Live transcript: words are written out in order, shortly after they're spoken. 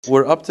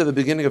We're up to the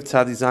beginning of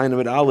Tzadi Zayin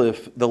Amid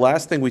Aleph. The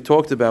last thing we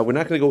talked about, we're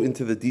not going to go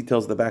into the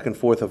details of the back and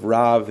forth of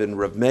Rav and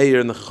Rav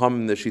Meir and the Chacham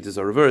and the Shittas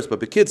are reversed, but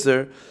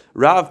Bekitzer,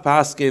 Rav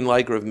Paskin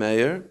like Rav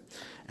Meir,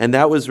 and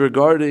that was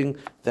regarding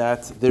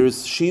that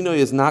there's Shinoi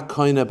is not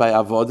koine by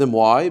Avodim.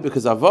 Why?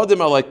 Because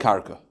Avodim are like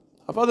Karka.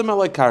 Avodim are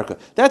like Karka.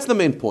 That's the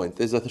main point.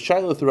 There's a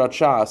Shaila throughout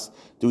Shas.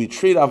 Do we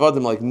treat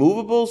Avodim like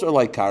movables or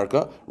like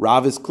Karka?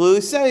 Rav is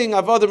clearly saying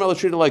Avodim are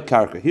treated like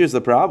Karka. Here's the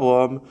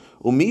problem.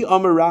 Umi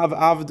Amar Rav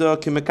Avda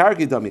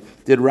Kimekarki Dami.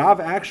 Did Rav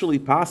actually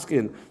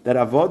paskin that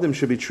Avodim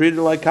should be treated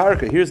like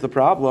Karka? Here's the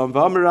problem.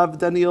 V'Amar Rav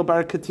Daniel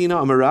Bar Katina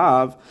Amar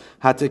Rav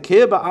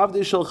Hatekeh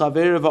ba'avdi shel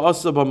chaver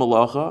v'asa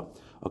b'malacha.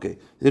 Okay,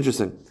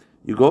 interesting.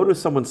 You go to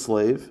someone's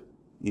slave,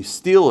 you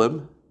steal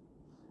him,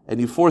 and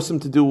you force him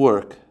to do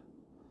work.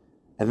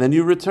 And then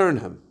you return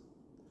him.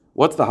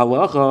 What's the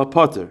halacha?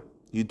 Potter.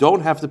 You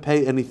don't have to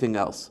pay anything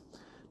else.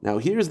 Now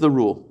here's the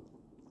rule.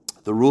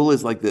 The rule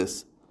is like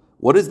this.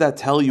 What does that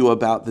tell you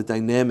about the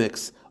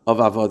dynamics of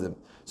avodim?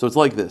 So it's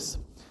like this.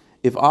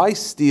 If I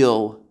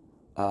steal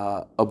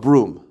a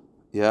broom,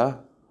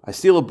 I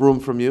steal a broom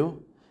from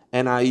you,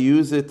 and I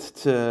use it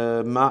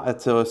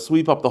to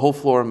sweep up the whole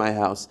floor of my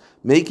house,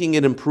 making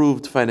it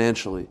improved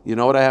financially. You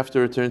know what I have to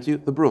return to you?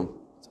 The broom.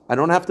 I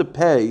don't have to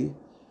pay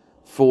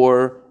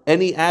for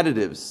any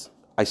additives.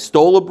 I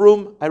stole a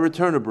broom, I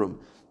return a broom.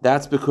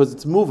 That's because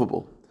it's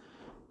movable.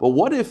 But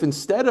what if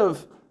instead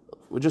of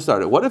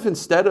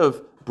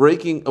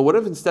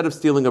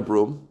stealing a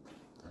broom,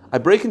 I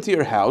break into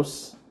your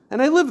house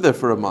and I live there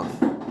for a month?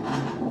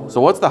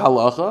 So what's the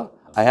halacha?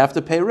 I have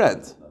to pay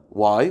rent.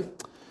 Why?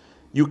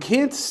 You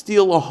can't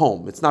steal a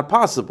home. It's not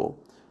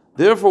possible.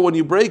 Therefore, when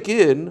you break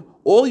in,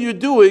 all you're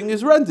doing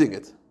is renting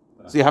it.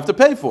 So you have to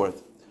pay for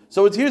it.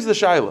 So here's the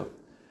shaila.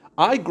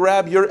 I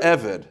grab your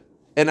eved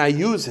and I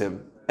use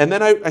him, and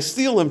then I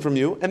steal him from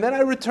you, and then I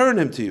return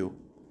him to you.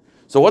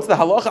 So what's the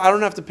halacha? I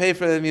don't have to pay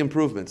for any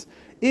improvements.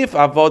 If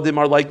avodim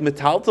are like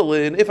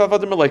metaltalin, if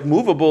avodim are like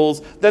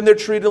movables, then they're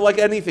treated like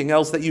anything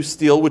else that you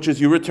steal, which is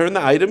you return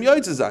the item,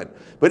 yoytzazayin.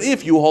 But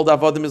if you hold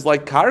avodim as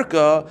like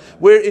karka,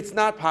 where it's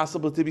not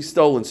possible to be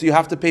stolen, so you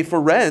have to pay for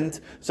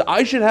rent, so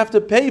I should have to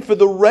pay for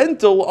the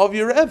rental of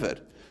your eved.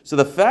 So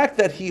the fact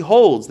that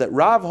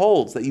Rav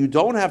holds that you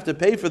don't have to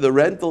pay for the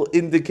rental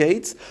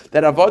indicates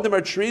that avodim are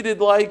treated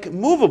like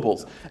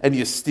movables, and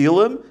you steal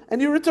them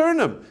and you return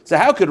them. So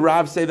how could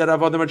Rav say that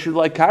avodim are treated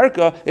like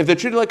karka? If they're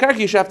treated like karka,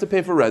 you should have to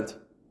pay for rent.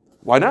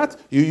 Why not?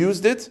 You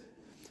used it.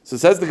 So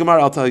says the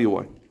Gemara, I'll tell you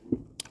why.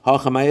 You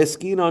know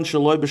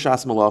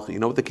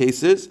what the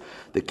case is?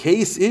 The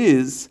case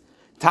is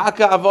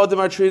taka avodim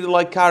are treated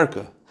like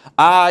karka.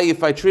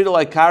 If I treat it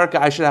like karka,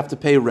 I should have to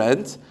pay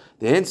rent.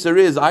 The answer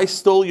is, I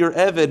stole your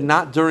eved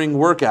not during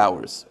work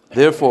hours.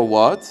 Therefore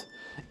what?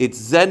 It's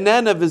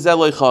zenena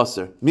v'zeloi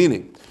chaser.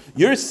 Meaning,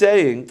 you're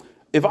saying,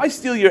 if I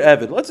steal your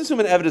eved, let's assume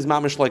an eved is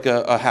mamish like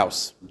a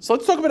house. So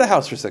let's talk about a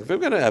house for a second. We've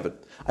got an eved.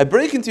 I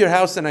break into your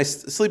house and I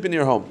sleep in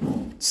your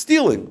home.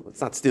 Stealing.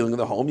 It's not stealing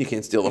the home. You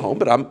can't steal the home,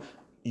 but I'm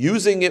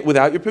using it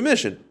without your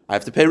permission. I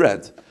have to pay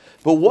rent.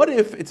 But what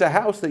if it's a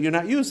house that you're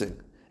not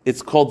using?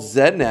 It's called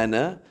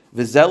zenena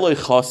v'zeloi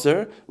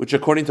chaser, which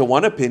according to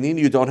one opinion,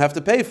 you don't have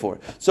to pay for.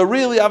 So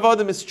really,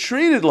 avodim is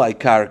treated like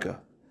karka.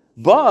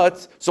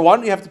 But, so why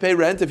don't you have to pay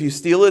rent? If you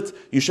steal it,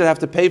 you should have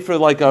to pay for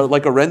like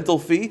a rental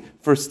fee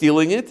for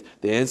stealing it.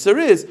 The answer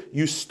is,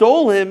 you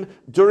stole him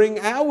during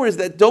hours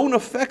that don't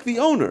affect the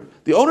owner.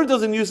 The owner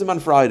doesn't use him on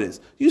Fridays.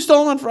 You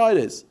stole him on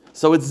Fridays.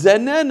 So it's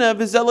zenena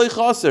v'zeloi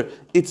chaser.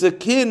 It's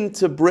akin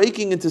to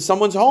breaking into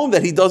someone's home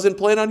that he doesn't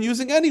plan on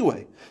using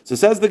anyway. So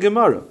says the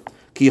Gemara.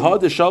 Ki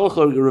had shalach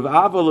Rav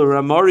Ava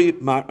lemari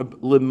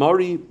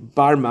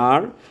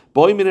barmar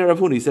boy min Rav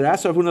Huna. He said,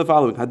 ask Rav Huna the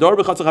following: Hador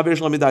b'chatzah chaver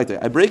shel midaita.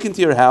 I break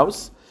into your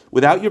house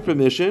without your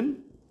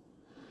permission,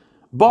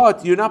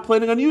 but you're not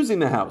planning on using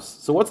the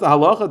house. So what's the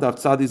halacha?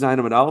 Daf Tzadi Zayin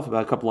Amid Aleph,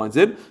 about a couple lines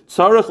in.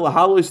 Tzarich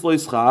lahalos lo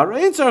yischar,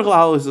 ein tzarich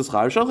lahalos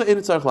yischar. Shalach ein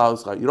tzarich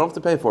lahalos yischar. You don't have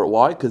to pay for it.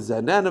 Why? Because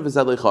zenena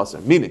v'zelei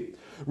chaser. Meaning,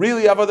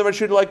 really, avodim are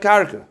treated like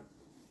karka.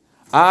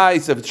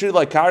 So if it's treated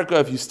like karka,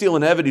 if you steal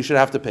an eved, you should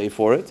have to pay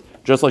for it.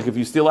 Just like if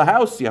you steal a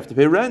house, you have to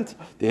pay rent.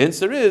 The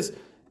answer is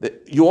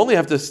that you only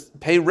have to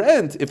pay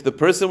rent if the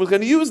person was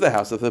going to use the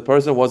house. If the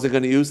person wasn't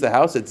going to use the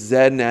house, it's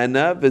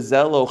zenena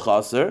v'zelo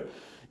chaser.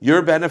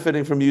 You're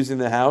benefiting from using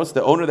the house.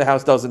 The owner of the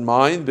house doesn't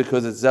mind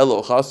because it's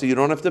zelo chaser. You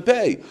don't have to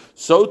pay.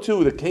 So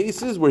too, the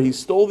cases where he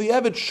stole the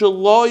eved,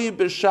 shaloi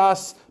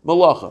b'shas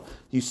malacha.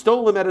 He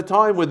stole him at a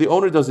time where the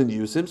owner doesn't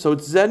use him, so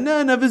it's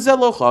zenena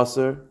v'zelo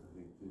chaser.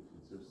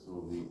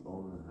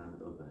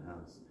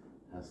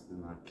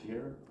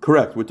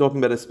 Correct. We're talking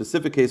about a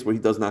specific case where he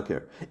does not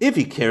care. If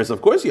he cares,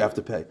 of course you have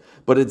to pay.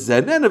 But it's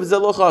zenen of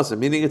zelo chaser,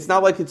 meaning it's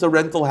not like it's a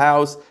rental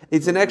house.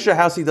 It's an extra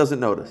house he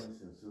doesn't notice.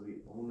 So the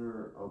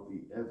owner of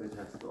the eved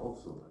has to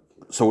also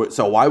not care.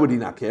 So why would he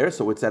not care?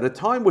 So it's at a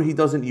time where he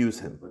doesn't use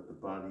him. But the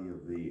body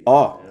of the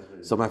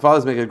eved. So my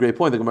father's making a great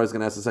point. The Gemara is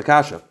going to ask this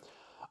akasha.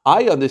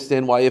 I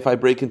understand why if I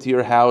break into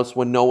your house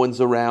when no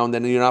one's around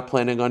and you're not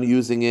planning on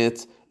using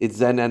it, it's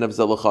zenan of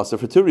zelachasa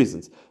for two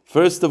reasons.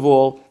 First of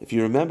all, if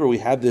you remember, we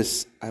had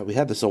this a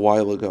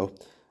while ago.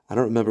 I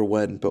don't remember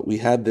when, but we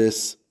had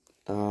this.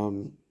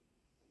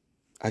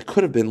 I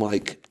could have been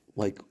like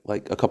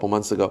a couple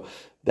months ago.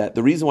 That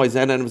the reason why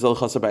zenan of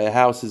zelachasa by a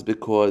house is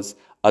because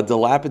a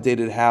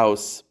dilapidated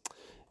house,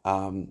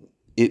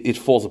 it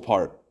falls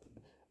apart.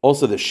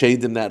 Also, the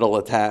shadim that'll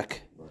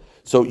attack.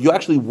 So you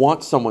actually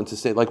want someone to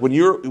say, like when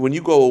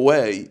you go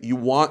away, you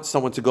want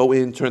someone to go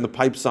in, turn the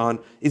pipes on.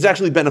 It's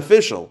actually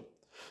beneficial.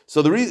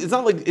 So the reason it's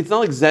not like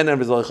zenan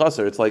of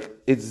zelachasa.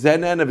 It's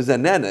zenan of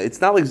zenena. It's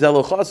not like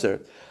zelachasa.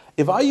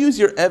 If I use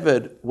your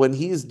eved when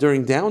he's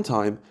during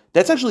downtime,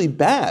 that's actually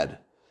bad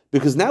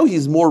because now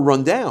he's more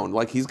run down.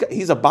 Like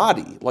he's a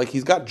body. Like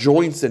he's got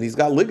joints and he's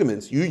got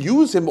ligaments. You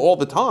use him all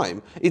the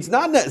time. It's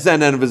not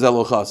zenan of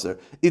zelachasa.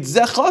 It's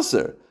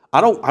zechaser.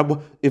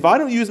 If I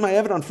don't use my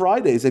Eved on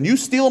Fridays and you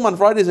steal him on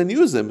Fridays and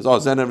use him, we're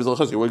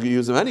going to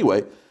use him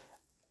anyway.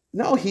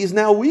 No, he's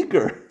now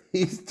weaker.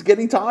 He's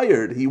getting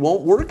tired. He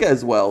won't work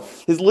as well.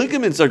 His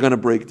ligaments are going to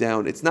break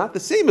down. It's not the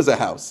same as a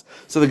house.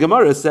 So the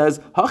Gemara says,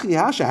 Hachi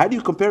Hasha, how do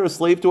you compare a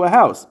slave to a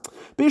house?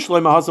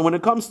 When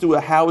it comes to a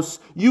house,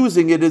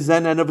 using it is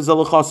zenan of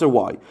zelachas or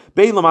why?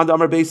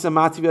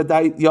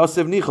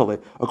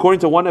 According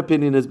to one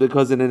opinion, is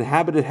because an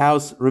inhabited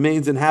house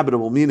remains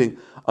inhabitable, meaning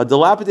a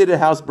dilapidated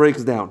house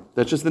breaks down.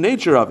 That's just the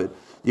nature of it.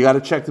 You got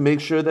to check to make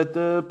sure that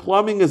the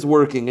plumbing is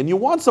working, and you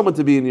want someone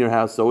to be in your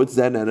house, so it's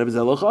zenan of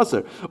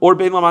zelachas. Or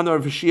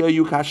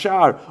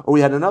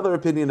we had another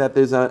opinion that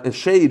there's a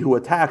shade who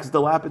attacks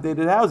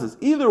dilapidated houses.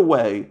 Either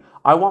way,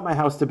 I want my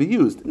house to be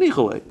used.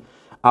 Nichole.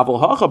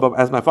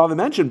 As my father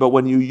mentioned, but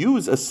when you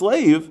use a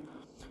slave,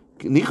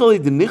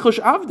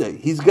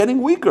 he's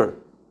getting weaker.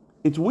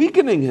 It's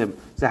weakening him.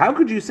 So how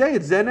could you say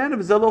it's zenan of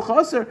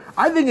zelochaser?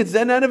 I think it's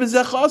zenan of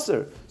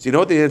zechaser. So you know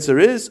what the answer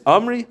is?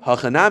 Amri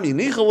hachanami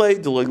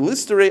nichale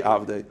deliglistere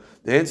avde.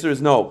 The answer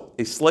is no.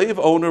 A slave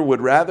owner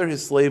would rather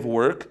his slave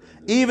work,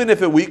 even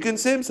if it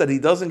weakens him, so that he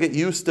doesn't get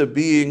used to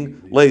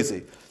being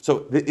lazy.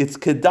 So it's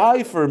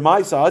kedai for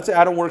my side. Let's say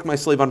I don't work my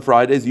slave on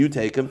Fridays. You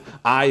take him.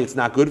 It's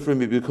not good for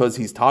me because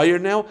he's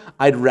tired now.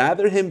 I'd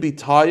rather him be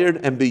tired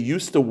and be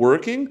used to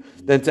working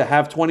than to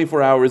have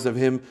 24 hours of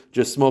him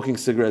just smoking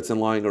cigarettes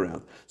and lying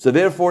around. So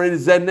therefore, it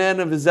is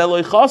zenan of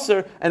zeloi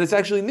chaser, and it's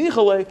actually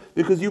nichale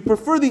because you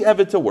prefer the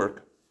eved to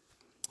work.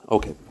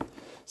 Okay.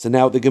 So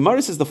now the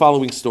Gemara says the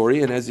following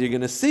story, and as you're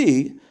going to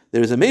see,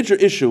 there's a major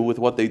issue with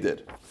what they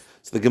did.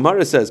 So the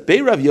Gemara says, Bei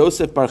Rav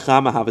Yosef bar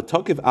Chama have a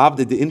tokiv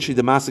avde de inshi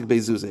demasik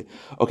bezuze.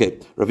 Okay,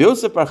 Rav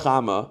Yosef bar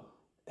Chama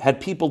had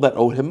people that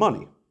owed him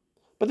money,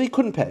 but they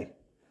couldn't pay.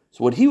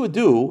 So what he would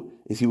do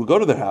is he would go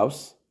to their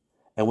house,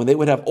 and when they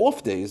would have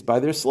off days by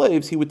their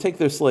slaves, he would take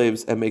their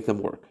slaves and make them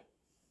work.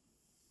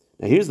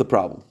 Now here's the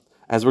problem.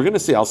 As we're going to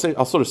see, I'll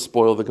sort of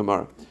spoil the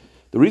Gemara.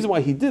 The reason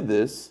why he did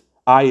this,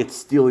 it's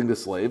stealing the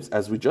slaves,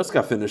 as we just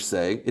got finished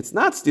saying. It's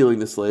not stealing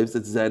the slaves,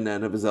 it's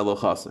zenan of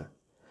zelochaser.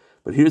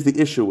 But here's the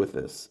issue with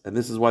this, and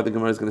this is why the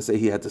Gemara is going to say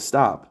he had to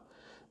stop.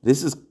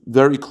 This is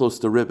very close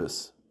to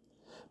ribbis.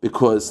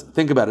 Because,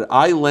 think about it,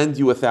 I lend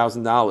you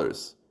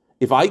 $1,000.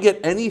 If I get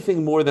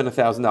anything more than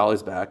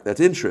 $1,000 back, that's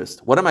interest.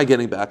 What am I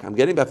getting back? I'm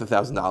getting back the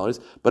 $1,000,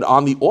 but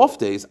on the off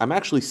days, I'm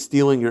actually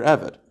stealing your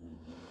eved.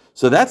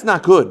 So that's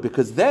not good,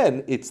 because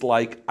then it's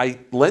like I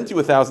lent you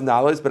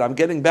 $1,000, but I'm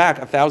getting back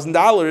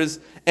 $1,000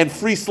 and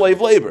free slave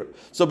labor.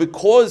 So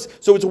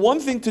it's one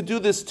thing to do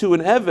this to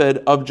an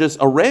eved of just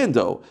a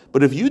rando,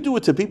 but if you do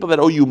it to people that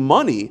owe you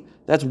money,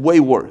 that's way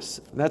worse.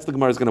 And that's the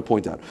Gemara is going to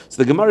point out.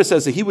 So the Gemara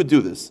says that he would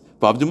do this.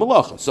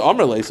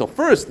 So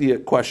first the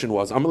question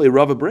was, Amrle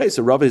Rava Bray,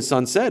 so Rava his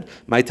son said,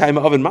 my time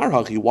of in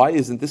marhachi, why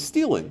isn't this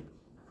stealing?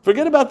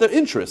 Forget about the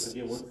interest.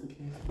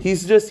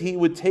 He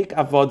would take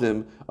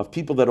avodim of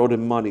people that owed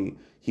him money.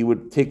 He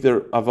would take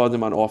their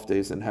avodim on off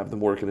days and have them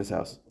work in his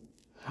house.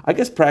 I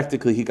guess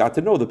practically he got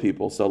to know the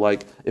people. So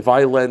like if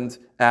I lend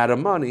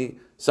Adam money,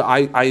 so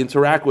I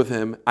interact with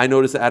him, I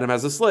notice that Adam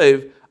has a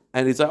slave,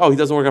 and he's like, he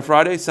doesn't work on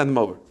Friday, send him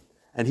over.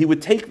 And he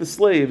would take the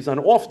slaves on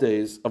off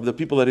days of the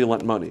people that he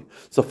lent money.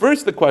 So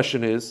first the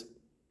question is,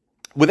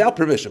 without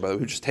permission, by the way,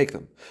 we just take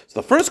them.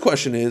 So the first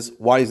question is,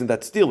 why isn't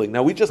that stealing?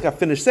 Now we just got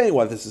finished saying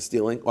why this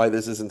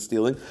isn't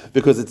stealing,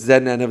 because it's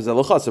zenan of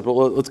zelachas. But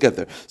let's get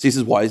there. So he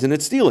says, why isn't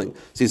it stealing?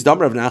 So he says,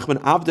 Damar of Nachman,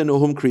 Avda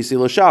nohum krisi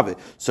l'shave.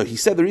 So he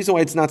said the reason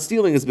why it's not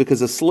stealing is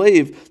because a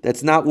slave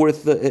that's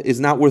is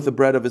not worth the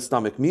bread of his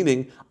stomach.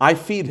 Meaning, I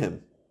feed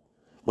him.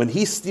 When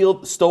he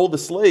stole the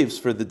slaves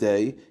for the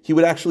day, he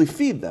would actually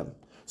feed them.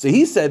 So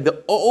he said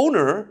the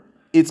owner,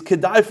 it's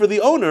kedai for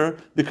the owner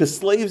because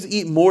slaves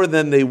eat more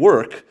than they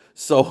work.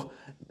 So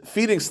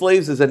feeding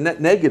slaves is a net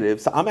negative.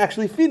 So I'm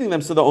actually feeding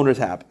them so the owner's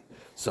happy.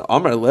 So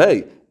Amar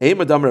Lei,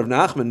 Eimad Amar of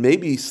Nachman,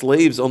 maybe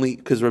slaves only,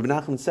 because Rabbi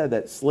Nachman said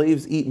that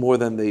slaves eat more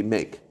than they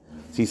make.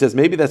 So he says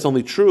maybe that's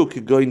only true,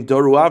 could go in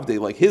Doru Avde,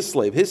 like his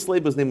slave. His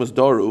slave's name was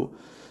Doru,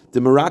 the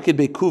Merakid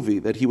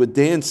Bekuvi, that he would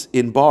dance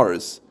in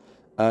bars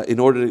in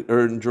order to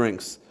earn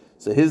drinks.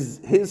 So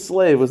his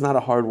slave was not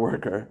a hard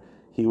worker.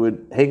 He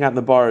would hang out in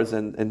the bars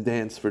and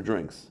dance for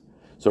drinks.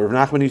 So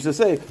Rav Nachman used to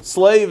say,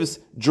 slaves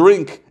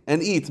drink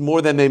and eat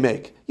more than they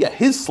make. Yeah,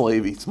 his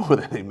slave eats more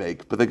than they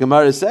make. But the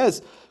Gemara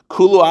says,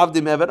 Kulu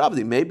avdim eved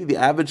avdi. Maybe the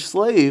average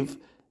slave,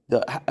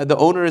 the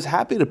owner is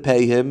happy to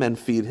pay him and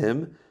feed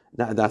him,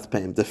 not to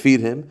pay him, to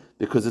feed him,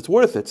 because it's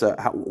worth it.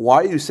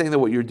 Why are you saying that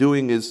what you're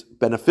doing is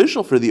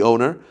beneficial for the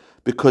owner?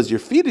 Because you're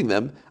feeding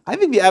them. I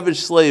think the average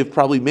slave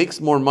probably makes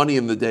more money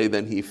in the day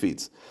than he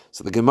feeds.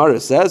 So the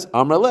Gemara says,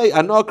 Amrle,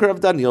 Anokar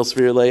of Daniel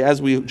Svirle,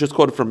 as we just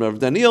quoted from Rav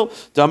Daniel,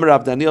 Damar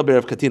Rav Daniel,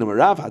 Berav Katina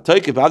Marav,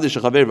 Hatoikiv Avde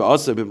Shachaver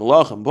Va'asa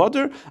B'Malach and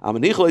Potter,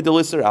 Amanichole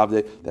Delisser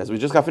Avde. As we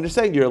just got finished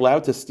saying, you're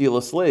allowed to steal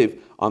a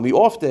slave on the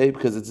off day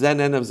because it's Zen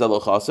and of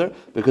Zelochaser,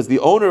 because the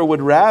owner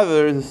would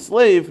rather the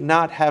slave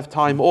not have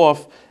time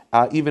off,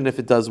 even if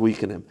it does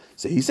weaken him.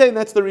 So he's saying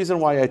that's the reason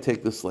why I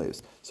take the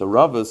slaves. So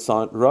Rava's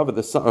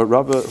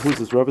who's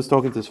this? Rava's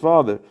talking to his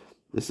father.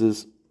 This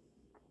is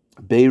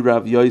Bei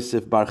Rav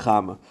Yosef Bar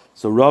Chama.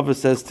 So Rava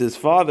says to his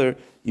father,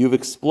 you've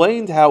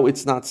explained how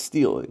it's not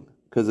stealing,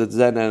 because it's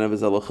Zen and of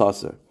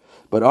Zelochaser.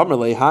 But Amr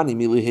Lehani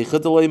Mili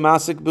Hechadalei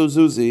Masik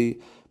Bozuzi,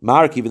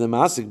 Mark even the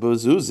Masik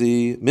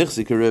Bozuzi,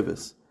 Michsi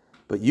Karibis.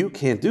 But you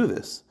can't do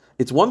this.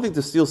 It's one thing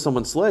to steal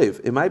someone's slave.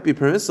 It might be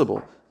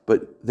permissible,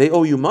 but they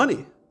owe you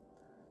money.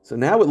 So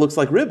now it looks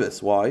like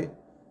ribis. Why?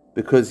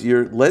 Because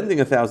you're lending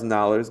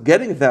 $1,000,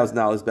 getting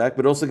 $1,000 back,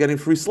 but also getting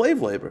free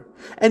slave labor.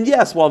 And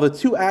yes, while the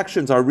two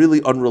actions are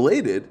really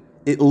unrelated,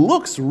 it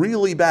looks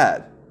really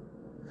bad.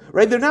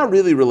 Right? They're not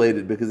really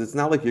related because it's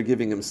not like you're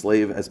giving him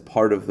slave as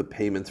part of the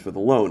payments for the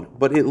loan,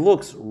 but it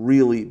looks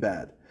really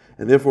bad.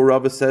 And therefore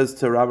Rava says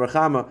to Rav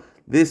Chama,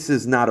 this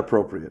is not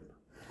appropriate.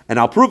 And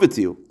I'll prove it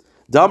to you.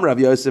 Dam Rav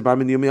Yosef Bar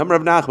Minumi,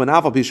 Rav Nachman,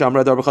 Afal Pisha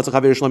Amra Dar B'Chatz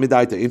Chaver Shlomi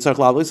Daita. In Tzarich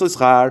La'alis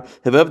L'Schar,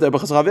 Hevev Dar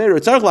B'Chatz Chaver,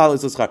 Tzarich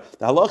La'alis L'Schar.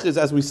 The halach is,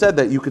 as we said,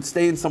 that you could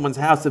stay in someone's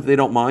house if they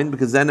don't mind,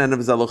 because then end of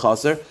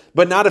Zelochaser,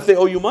 but not if they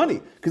owe you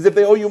money. Because if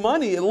they owe you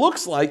money, it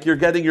looks like you're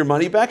getting your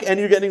money back and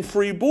you're getting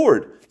free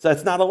board. So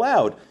that's not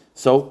allowed.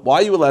 So why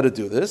are you allowed to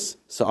do this?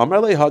 So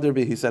Amar Le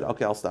Haderbi, he said,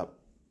 okay, I'll stop.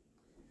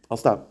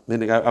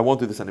 Meaning I won't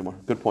do this anymore.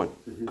 Good point.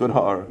 Good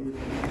ha'ar.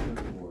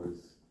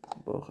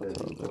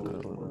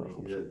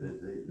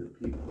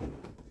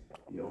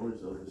 The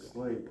owners of the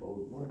slave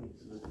owed money.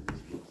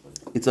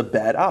 It's a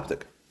bad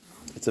optic.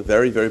 It's a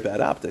very, very bad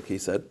optic. He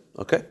said,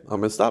 okay, I'm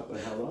going to stop. But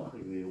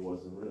halachically it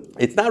wasn't ribis.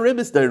 It's not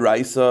ribis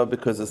deraisa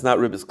because it's not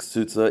ribis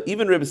ksutza.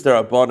 Even ribis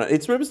derabana,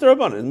 it's ribis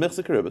derabana. It's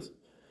mechzik ribis.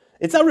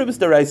 It's not ribis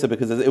deraisa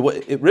because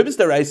ribis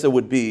deraisa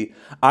would be,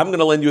 I'm going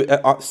to lend you,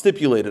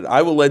 stipulated,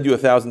 I will lend you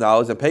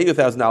 $1,000 and pay you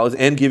 $1,000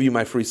 and give you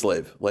my free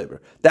slave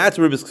labor. That's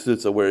ribis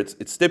ksutza, where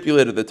it's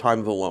stipulated at the time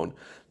of the loan.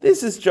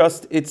 This is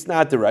just, it's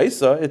not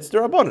deraisa, it's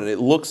derabanan. It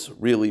looks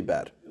really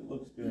bad. It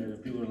looks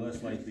good. People are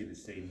less likely to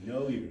say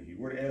no, even if you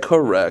were to ask.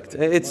 Correct.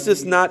 It's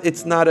just not,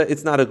 it's not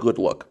a good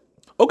look.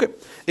 Okay.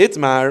 It's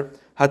mar,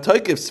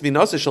 hatoikiv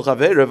svinasa shel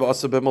chaverev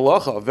asa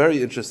b'malacha.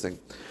 Very interesting.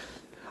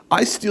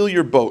 I steal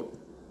your boat.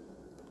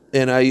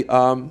 And I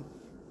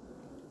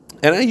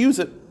use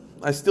it.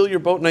 I steal your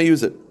boat and I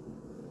use it.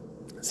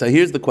 So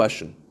here's the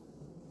question: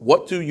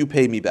 what do you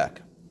pay me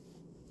back?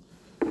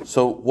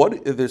 So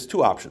there's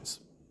two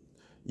options.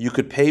 You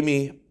could pay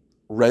me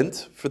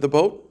rent for the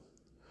boat,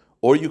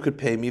 or you could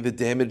pay me the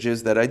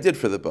damages that I did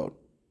for the boat.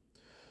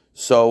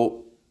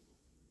 So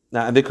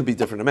now, and they could be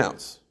different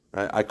amounts.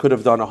 Right? I could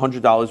have done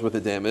 $100 worth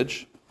of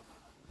damage,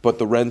 but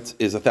the rent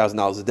is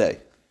 $1,000 a day.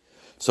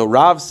 So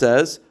Rav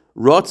says,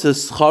 Rav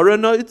says the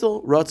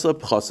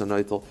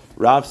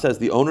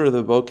owner of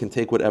the boat can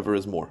take whatever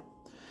is more.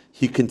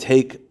 He can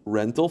take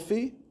rental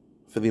fee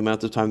for the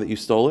amount of time that you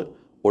stole it,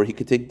 or he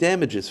could take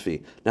damages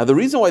fee. Now the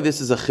reason why this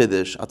is a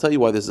chiddush, I'll tell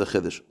you why this is a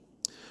chiddush.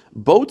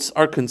 Boats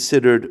are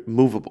considered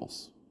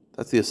movables.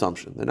 That's the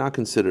assumption. They're not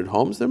considered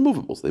homes, they're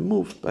movables. They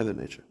move by their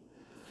nature.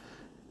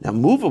 Now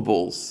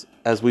movables,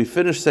 as we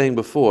finished saying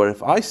before,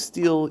 if I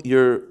steal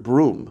your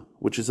broom,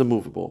 which is a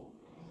movable,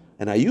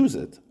 and I use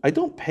it, I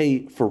don't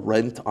pay for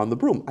rent on the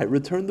broom. I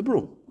return the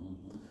broom.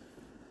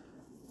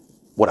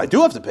 What I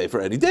do have to pay for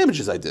any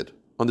damages I did.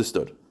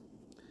 Understood.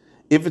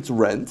 If it's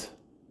rent,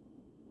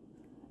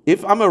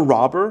 if I'm a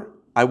robber,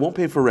 I won't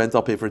pay for rent,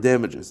 I'll pay for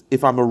damages.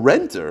 If I'm a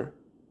renter,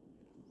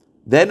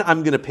 then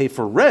I'm going to pay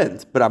for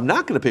rent, but I'm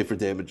not going to pay for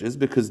damages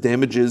because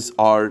damages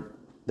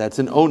that's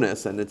an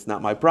onus and it's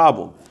not my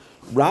problem.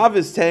 Rav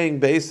is saying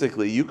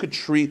basically you could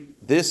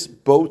treat this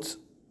boat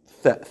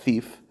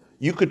thief,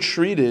 you could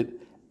treat it,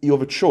 you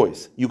have a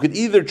choice. You could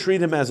either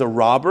treat him as a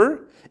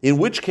robber, in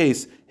which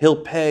case he'll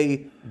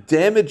pay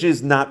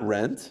damages, not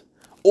rent,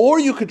 or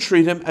you could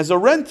treat him as a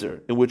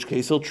renter, in which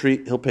case he'll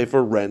pay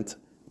for rent,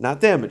 not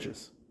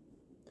damages.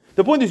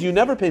 The point is you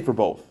never pay for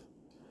both.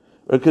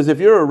 Because if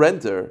you're a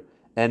renter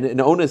and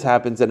an onus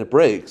happens and it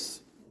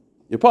breaks,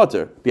 you're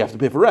potter, but you have to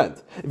pay for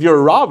rent. If you're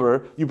a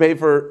robber, you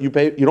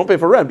don't pay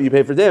for rent, but you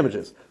pay for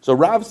damages. So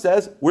Rav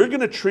says we're going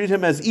to treat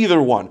him as either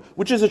one,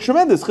 which is a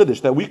tremendous chiddush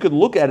that we could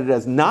look at it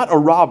as not a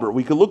robber,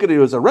 we could look at it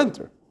as a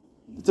renter.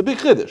 It's a big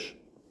chiddush.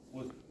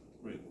 How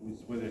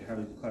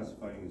is he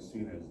classifying as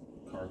seen as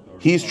cargo?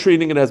 He's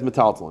treating it as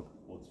metaltalin.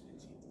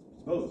 It's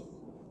both.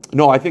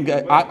 No, I think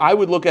I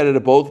would look at it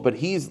at both, but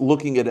he's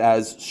looking at it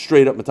as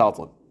straight up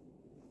metaltalin.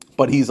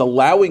 But he's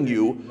allowing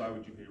you. Why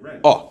would you pay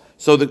rent? Oh,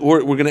 so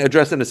we're going to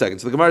address it in a second.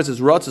 So the Gemara says,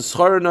 Ratza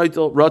schara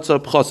noitel, Ratza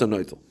pchasa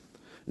noitel.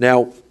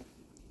 Now,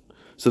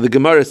 so the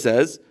Gemara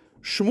says,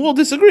 Shmuel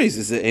disagrees.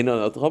 He says,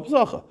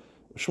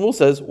 Shmuel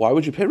says, why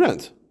would you pay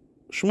rent?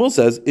 Shmuel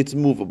says, it's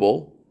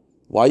movable.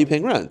 Why are you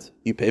paying rent?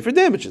 You pay for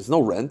damages,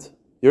 no rent.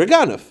 You're a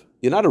ganef.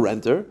 You're not a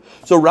renter.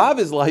 So Rav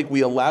is like,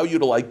 we allow you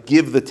to like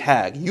give the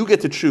tag. You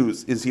get to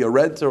choose, is he a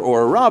renter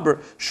or a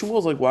robber?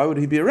 Shmuel's like, why would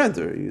he be a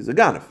renter? He's a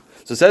ganef.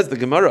 So says the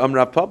Gemara,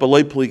 Amrav Papa,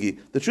 loy pligi.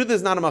 The truth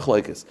is not a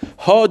machlokes.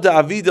 Ha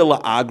da'avida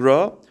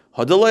la'agra,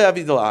 ha deloy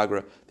avida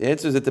la'agra. The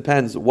answer is it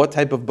depends. What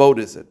type of boat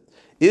is it?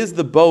 Is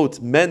the boat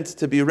meant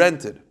to be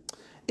rented?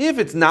 If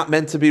it's not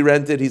meant to be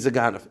rented, he's a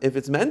ganef. If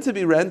it's meant to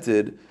be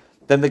rented,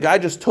 then the guy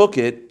just took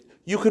it.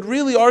 You could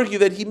really argue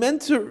that he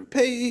meant to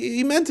pay.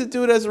 He meant to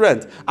do it as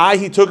rent.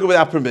 He took it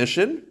without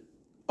permission.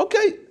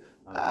 Okay,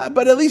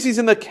 but at least he's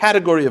in the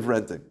category of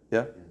renting.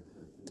 Yeah.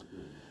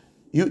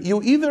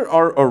 You either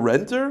are a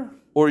renter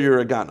or you're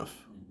a ganef.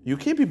 You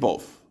can't be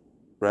both,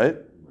 right?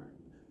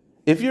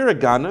 If you're a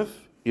ganef,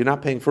 you're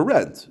not paying for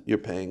rent. You're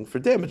paying for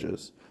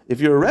damages. If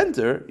you're a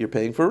renter, you're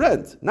paying for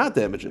rent, not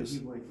damages.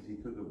 He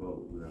took a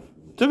boat without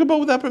permission. Took a boat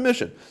without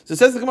permission. So it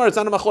says the Gemara, it's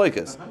not a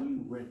machlokes. How do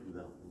you rent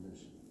without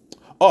permission?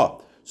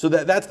 Oh, so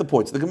that's the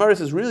point. So the Gemara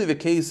says really the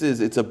case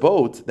is it's a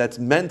boat that's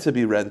meant to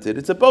be rented.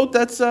 It's a boat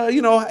that's,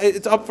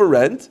 it's up for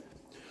rent.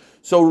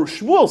 So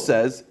Shmuel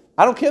says,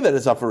 I don't care that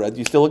it's up for rent.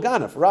 You're still a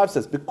ganef. Rav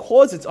says,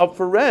 because it's up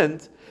for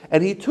rent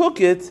and he took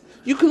it,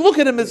 you can look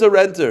at him as a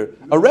renter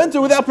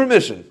without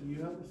permission.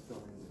 You have a sign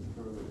in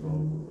front of the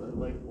boat,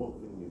 like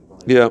walking you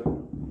find. Yeah.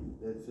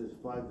 That says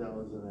 $5 an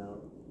hour.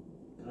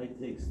 Guy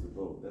takes the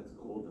boat. That's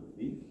called a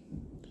thief?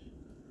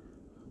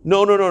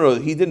 No.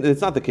 He didn't.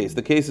 It's not the case.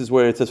 The case is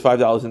where it says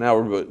 $5 an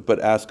hour, but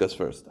ask us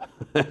first.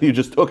 You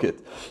just took it.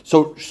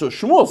 So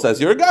Shmuel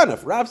says you're a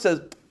ganef. Rav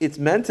says it's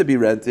meant to be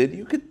rented.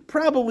 You could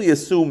probably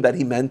assume that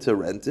he meant to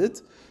rent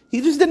it.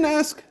 He just didn't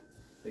ask.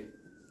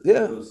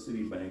 Yeah. Those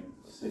city bikes.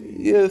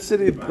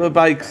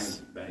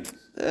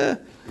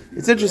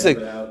 It's interesting.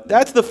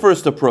 That's the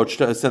first approach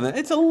to understand that.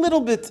 It's a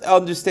little bit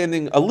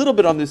understanding. A little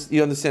bit on this.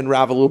 You understand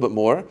Rav a little bit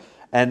more,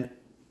 and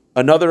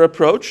another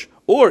approach.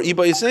 Or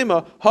Iba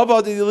Yisema,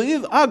 Hava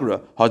Diliv Agra,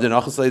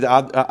 Hadanachasay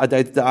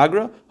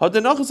Agra,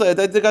 Hadanachasay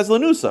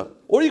Gazlanusa.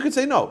 Or you could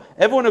say no.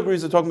 Everyone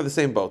agrees we're talking about the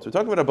same boat. We're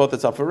talking about a boat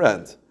that's up for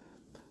rent.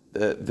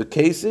 The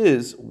case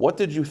is, what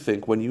did you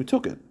think when you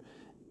took it?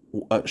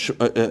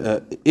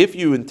 If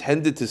you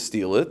intended to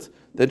steal it,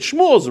 then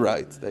Shmuel's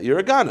right, that you're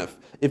a ganef.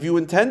 If you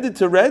intended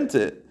to rent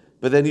it,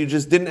 but then you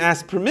just didn't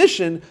ask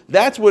permission,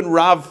 that's when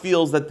Rav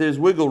feels that there's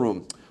wiggle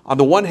room. On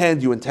the one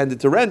hand, you intended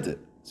to rent it,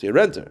 so you're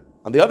a renter.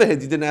 On the other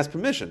hand, you didn't ask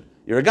permission.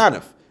 You're a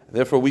ganef. And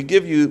therefore,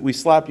 we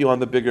slap you on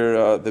the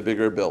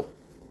bigger bill.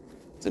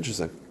 It's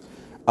interesting.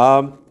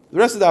 The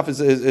rest of the daf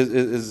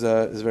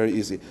is very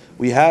easy.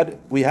 We had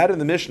in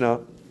the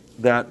Mishnah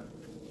that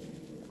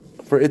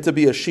for it to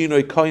be a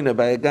shinoi koina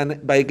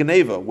by a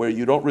geneva, where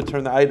you don't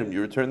return the item,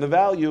 you return the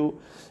value,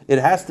 it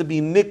has to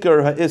be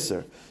nikar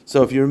ha'isr.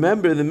 So if you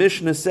remember, the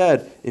Mishnah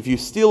said, if you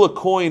steal a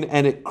coin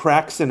and it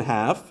cracks in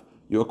half,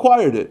 you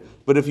acquired it.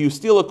 But if you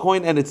steal a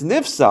coin and it's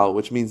nifsal,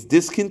 which means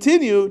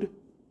discontinued,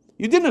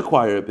 you didn't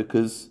acquire it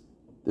because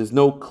there's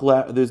no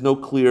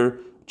clear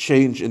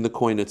change in the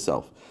coin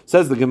itself.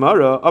 Says the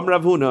Gemara,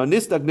 Rav Huna,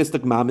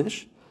 nistak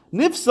mamish,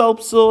 nifsal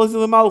psul is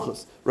the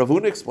malchus. Rav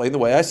Huna explained the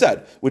way I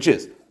said, which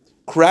is,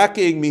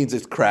 cracking means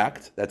it's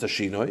cracked, that's a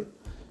shinoi.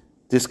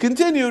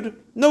 Discontinued,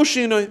 no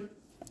shinoi.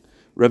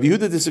 Rav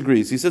Yehuda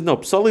disagrees. He says, no,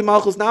 psali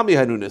malchus nami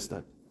hanu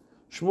nistak.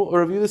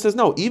 Rav Yehuda says,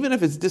 no, even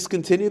if it's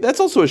discontinued, that's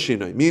also a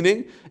shinoi.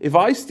 Meaning, if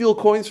I steal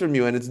coins from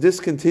you and it's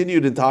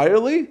discontinued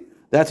entirely,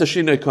 that's a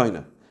shinoi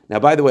koina. Now,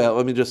 by the way,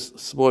 let me just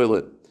spoil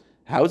it.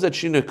 How is that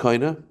shinoi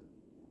koina?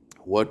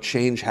 What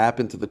change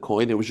happened to the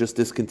coin? It was just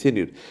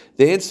discontinued.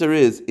 The answer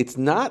is, it's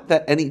not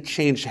that any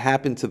change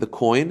happened to the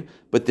coin,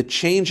 but the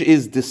change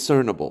is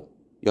discernible.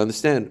 You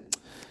understand?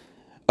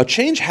 A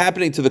change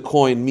happening to the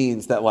coin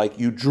means that like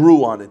you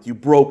drew on it, you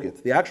broke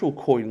it. The actual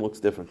coin looks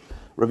different.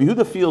 Rabbi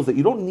Yehuda feels that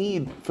you don't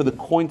need for the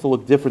coin to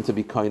look different to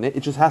be koine.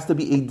 It just has to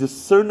be a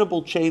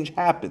discernible change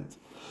happened.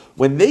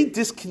 When they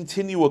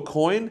discontinue a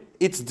coin,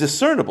 it's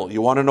discernible.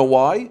 You want to know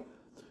why?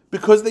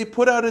 Because they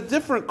put out a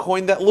different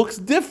coin that looks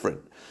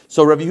different.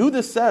 So Rabbi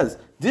Yehuda says,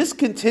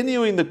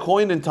 discontinuing the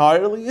coin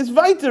entirely is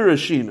weiter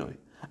shinoi.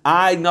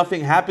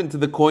 Nothing happened to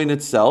the coin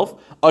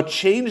itself. A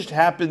change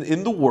happened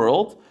in the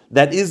world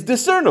that is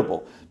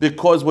discernible.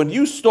 Because when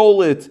you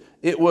stole it,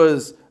 it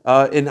was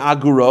in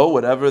aguro,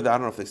 whatever. I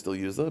don't know if they still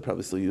use it. They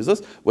probably still use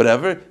this.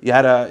 Whatever.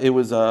 It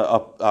was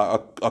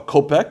a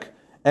kopek.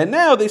 And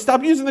now they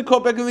stopped using the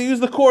kopek and they use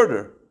the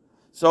quarter.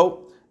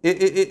 So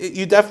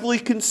you definitely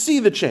can see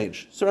the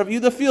change. So Rav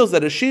Yehuda feels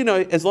that a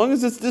shinoi, as long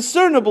as it's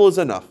discernible, is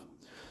enough.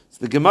 So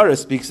the Gemara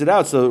speaks it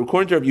out. So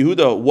according to Rav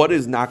Yehuda, what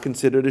is not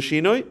considered a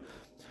shinoi?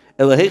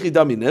 According to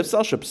Rabbi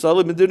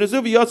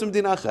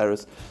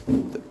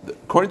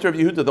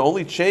Yehuda, the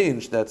only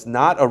change that's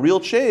not a real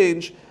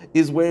change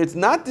is where it's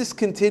not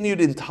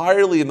discontinued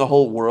entirely in the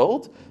whole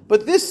world,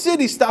 but this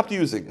city stopped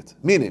using it.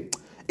 Meaning,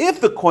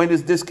 if the coin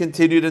is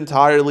discontinued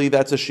entirely,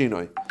 that's a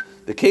shinoi.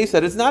 The case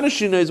that it's not a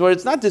shinoi is where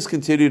it's not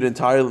discontinued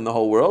entirely in the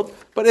whole world,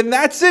 but in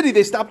that city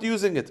they stopped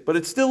using it, but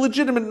it's still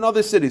legitimate in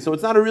other cities. So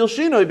it's not a real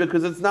shinoi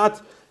because it's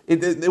not.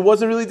 It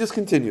wasn't really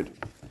discontinued.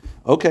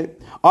 Okay.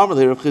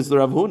 Amalei Rav Chizda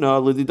Rav Huna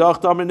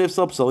l'didach damer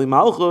nifsal psali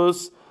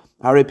malchus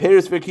harei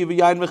peres v'kiva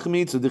yain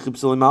v'chamitzu dichib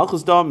psali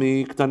malchus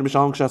dami k'tani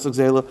b'shalom k'shasach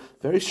zela.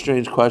 Very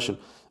strange question.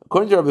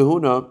 According to Rabbi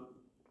Huna,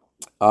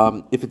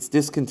 if it's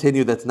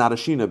discontinued, that's not a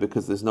shina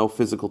because there's no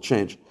physical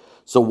change.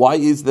 So why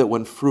is that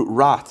when fruit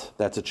rot,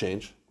 that's a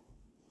change?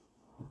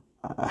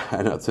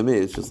 I know. To me,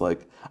 it's just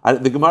like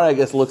the Gemara, I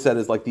guess, looks at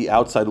it as like the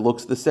outside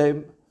looks the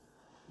same.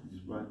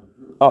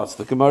 Oh,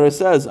 so the Gemara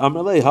says,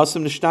 Amalei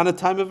hasam nishtana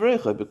time of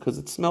recha, because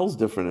it smells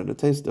different and it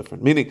tastes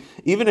different. Meaning,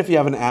 even if you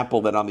have an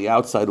apple that on the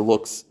outside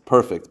looks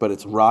perfect, but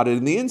it's rotted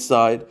in the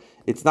inside,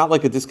 it's not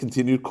like a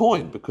discontinued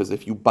coin, because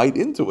if you bite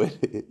into it,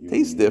 it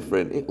tastes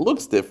different, it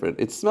looks different,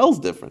 it smells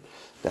different.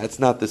 That's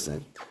not the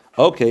same.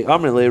 Okay,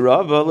 Amalei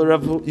Rava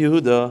Rav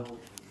Yehuda.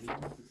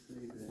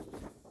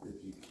 If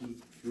you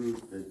keep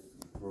fruit that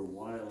for a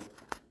while,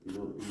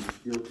 you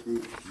steal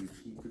fruit, you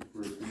keep it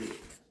for a bit,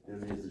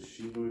 and there's a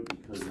shinoy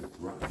because it's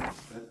rotten.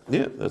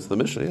 Yeah, that's the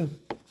Mishnah,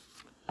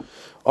 yeah.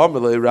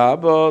 Amalei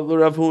Rabba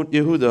Rav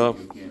Yehuda.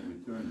 You can't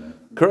return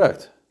that.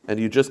 Correct. And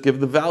you just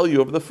give the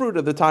value of the fruit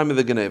at the time of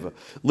the Geneva.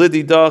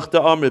 Lididach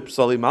da amrit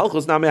psali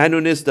malchus nami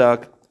hainu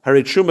nistak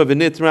harit shuma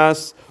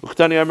v'nitras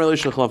uchtani amrli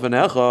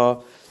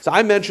shechlafenecha. So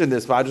I mentioned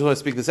this, but I just want to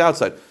speak this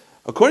outside.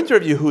 According to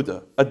Rav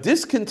Yehuda, a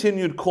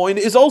discontinued coin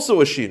is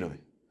also a shinoi.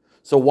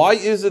 So why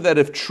is it that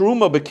if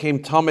truma became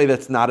tamei,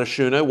 that's not a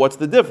shina? What's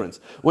the difference?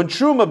 When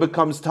truma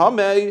becomes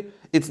tamei,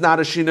 it's not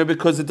a shina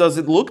because it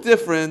doesn't look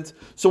different.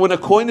 So when a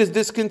coin is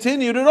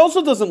discontinued, it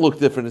also doesn't look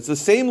different. It's the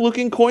same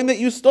looking coin that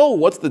you stole.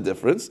 What's the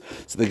difference?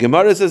 So the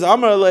Gemara says,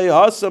 Amar le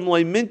asam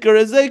le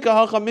minkar ezeka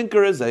hacha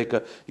minkar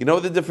ezeka. You know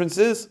what the difference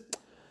is?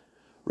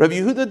 Rabbi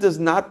Yehuda does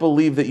not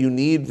believe that you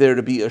need there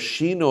to be a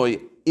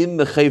shinoi in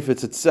the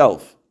chayfetz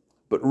itself,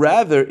 but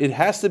rather it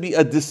has to be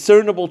a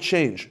discernible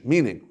change.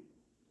 Meaning,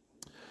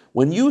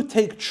 when you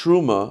take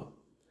truma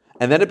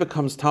and then it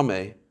becomes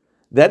tameh,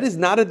 that is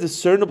not a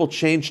discernible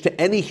change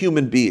to any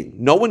human being.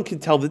 No one can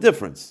tell the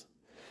difference.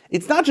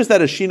 It's not just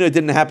that a shina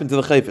didn't happen to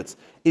the chayfetz.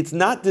 It's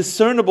not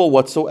discernible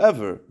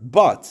whatsoever.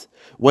 But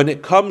when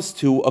it comes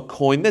to a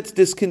coin that's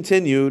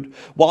discontinued,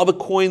 while the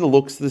coin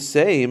looks the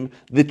same,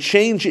 the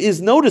change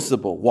is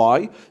noticeable.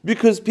 Why?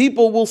 Because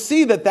people will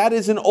see that that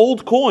is an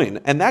old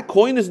coin, and that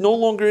coin is no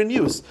longer in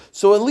use.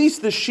 So at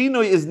least the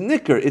shinoi is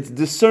nicker, it's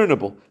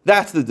discernible.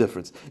 That's the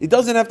difference. It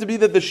doesn't have to be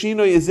that the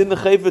shinoi is in the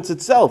chayfetz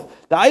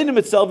itself. The item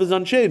itself is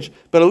unchanged,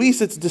 but at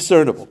least it's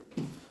discernible.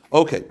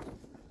 Okay.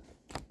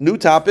 New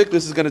topic.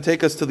 This is going to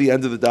take us to the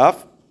end of the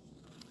daf.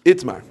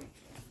 Itmar.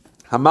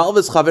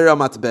 Hamalvis chaver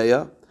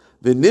hamatbeya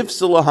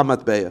v'nifsala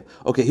hamatbeya.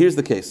 Okay, here's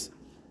the case.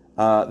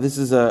 This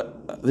is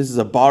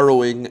a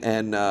borrowing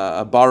and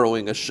a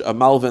malvin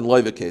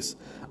loiva case.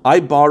 I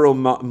borrow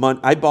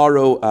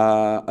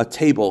a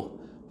table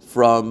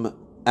from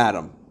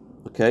Adam.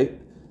 Okay,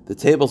 the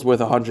table's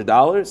worth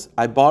 $100.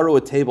 I borrow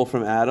a table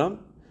from Adam,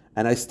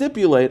 and I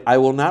stipulate I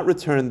will not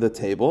return the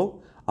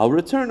table. I'll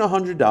return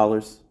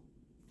 $100.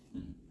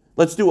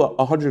 Let's do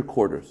 100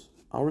 quarters.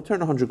 I'll return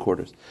 100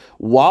 quarters.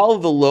 While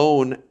the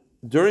loan,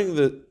 during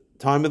the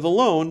time of the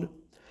loan,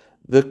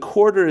 the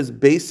quarter is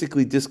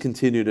basically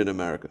discontinued in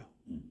America.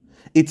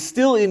 It's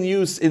still in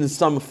use in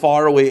some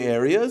faraway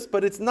areas,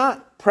 but it's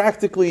not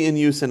practically in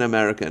use in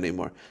America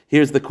anymore.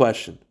 Here's the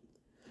question.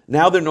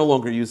 Now they're no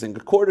longer using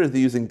quarters,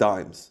 they're using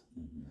dimes.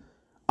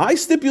 I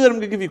stipulate I'm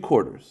going to give you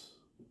quarters.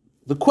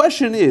 The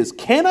question is,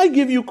 can I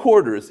give you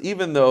quarters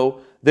even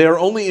though they are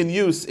only in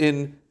use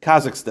in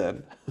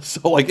Kazakhstan?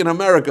 So like in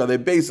America, they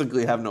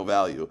basically have no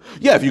value.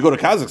 Yeah, if you go to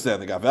Kazakhstan,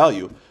 they got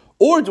value.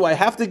 Or do I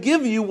have to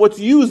give you what's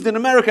used in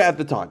America at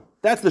the time?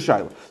 That's the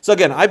shayla. So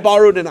again, I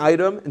borrowed an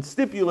item and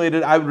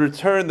stipulated I would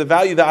return the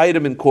value of the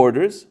item in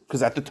quarters,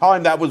 because at the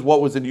time that was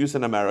what was in use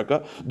in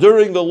America.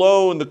 During the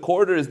loan, the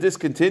quarter is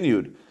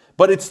discontinued,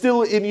 but it's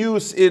still in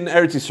use in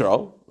Eretz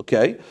Yisrael.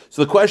 Okay?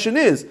 So the question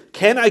is,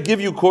 can I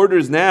give you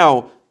quarters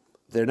now?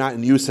 They're not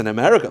in use in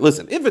America.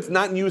 Listen, if it's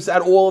not in use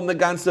at all in the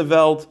ganze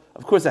Welt,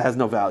 of course it has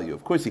no value.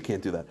 Of course you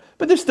can't do that.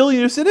 But they're still in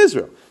use in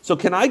Israel. So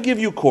can I give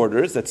you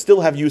quarters that still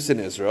have use in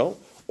Israel?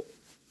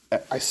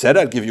 I said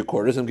I'd give you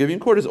quarters, I'm giving you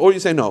quarters. Or you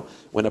say no.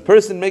 When a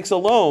person makes a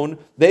loan,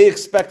 they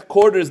expect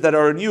quarters that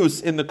are in use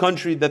in the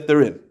country that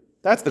they're in.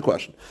 That's the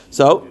question.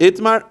 So,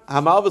 Itmar,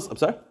 Hamalvus, I'm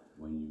sorry?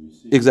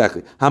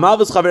 Exactly.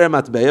 Hamalvus chaver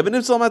matbeya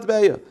v'nifsal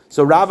matbeya.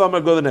 So Rav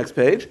Amar, go to the next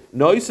page.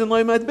 Noisin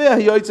loy matbeya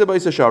hiyoytze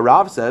b'yisasha.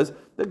 Rav says,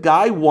 the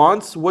guy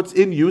wants what's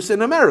in use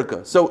in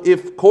America. So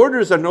if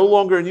quarters are no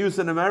longer in use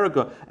in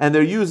America and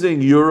they're using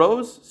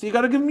euros, so you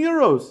got to give them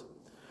euros.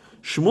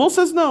 Shmuel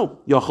says no.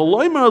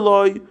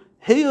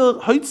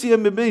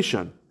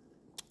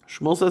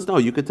 Shmuel says no.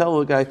 You could tell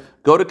the guy,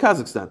 go to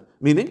Kazakhstan.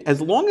 Meaning,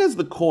 as long as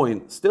the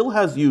coin still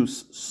has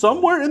use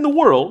somewhere in the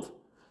world,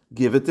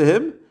 give it to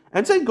him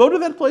and say, go to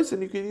that place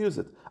and you can use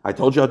it. I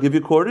told you I'll give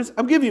you quarters.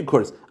 I'm giving you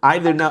quarters. I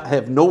did not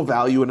have no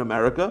value in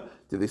America.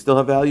 Do they still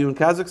have value in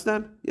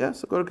Kazakhstan? Yes,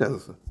 so go to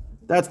Kazakhstan.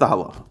 That's the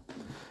halacha.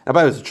 Now,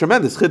 by the way, it's a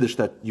tremendous chiddush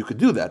that you could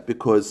do that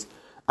because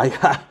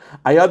I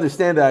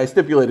understand that I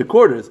stipulated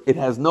quarters. It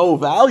has no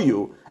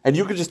value, and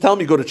you could just tell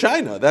me go to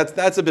China.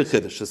 That's a big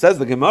chiddush. It says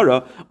the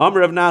Gemara, Amar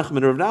Rav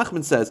Nachman. Rav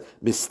Nachman says,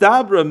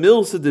 Mistabra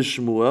milsa de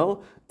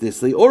Shmuel,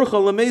 disli orcha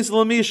lemez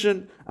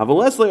lamishin,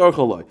 avalesle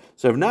orcha loy.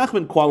 So Rav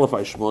Nachman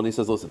qualifies Shmuel, and he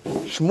says, listen,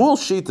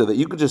 Shmuel's shita that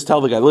you could just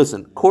tell the guy,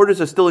 listen,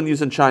 quarters are still in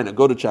use in China,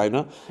 go to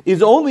China,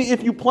 is only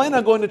if you plan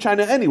on going to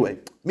China anyway.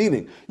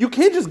 Meaning, you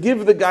can't just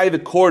give the guy the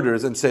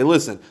quarters and say,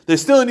 listen, they're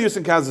still in use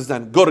in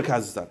Kazakhstan, go to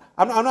Kazakhstan.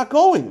 I'm not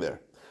going there.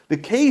 The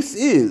case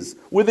is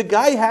where the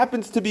guy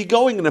happens to be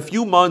going in a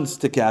few months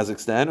to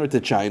Kazakhstan or to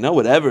China,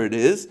 whatever it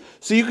is.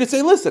 So you could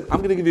say, listen, I'm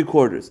going to give you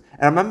quarters.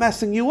 And I'm not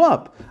messing you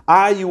up.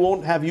 You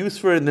won't have use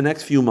for it in the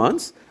next few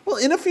months. Well,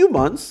 in a few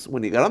months,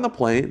 when you get on the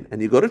plane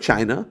and you go to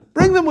China,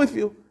 bring them with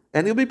you.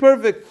 And you'll be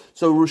perfect.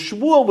 So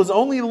Shmuel was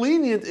only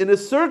lenient in a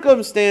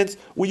circumstance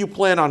where you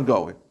plan on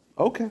going.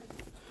 Okay.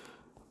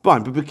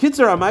 Fine, but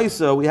B'kitzur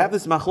Amaisa, we have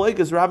this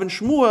machlekes Rav and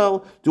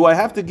Shmuel. Do I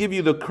have to give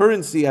you the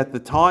currency at the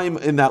time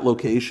in that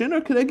location,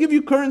 or can I give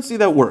you currency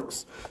that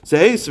works?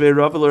 Say, Svei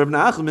Rav Rav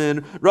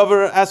Nachman. Rav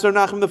asked Rav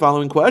Nachman the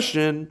following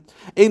question: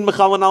 Ein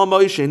mechalan al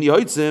moishin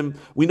yoitzim.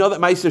 We know that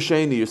Ma'aser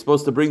Sheni, you're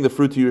supposed to bring the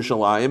fruit to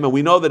Yerushalayim, and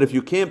we know that if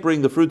you can't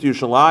bring the fruit to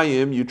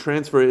Yerushalayim, you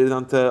transfer it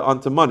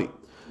onto money.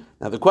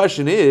 Now the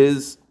question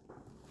is,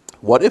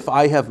 what if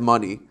I have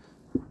money?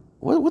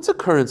 What's a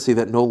currency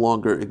that no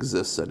longer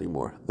exists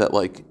anymore? That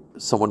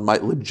someone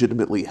might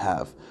legitimately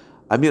have.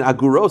 I mean,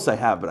 aguros I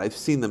have, but I've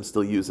seen them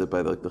still use it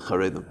by the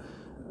Charedim.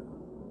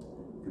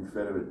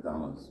 Confederate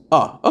dollars.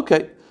 Oh,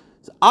 okay.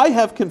 So I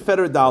have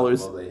Confederate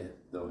dollars. Well, they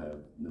don't have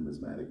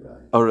numismatic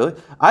value. Oh, really?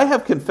 I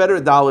have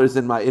Confederate dollars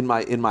in my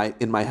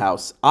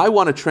house. I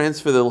want to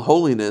transfer the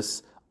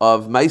holiness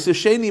of Ma'aser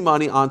Sheni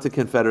money onto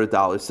Confederate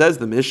dollars. Says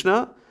the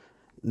Mishnah.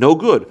 No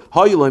good. You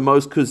had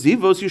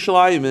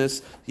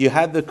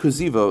the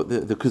kuzivo,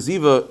 the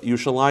kuziva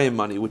Yerushalayim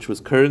money, which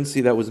was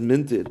currency that was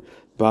minted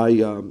by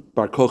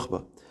Bar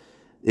Kochba.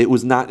 It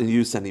was not in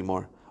use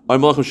anymore. It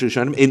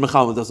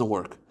doesn't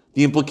work.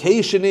 The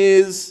implication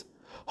is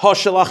the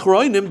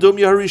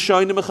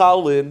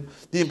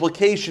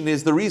implication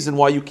is the reason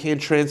why you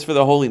can't transfer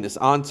the holiness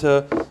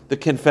onto the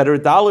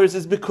Confederate dollars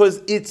is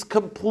because it's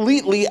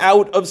completely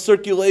out of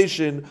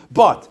circulation.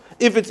 But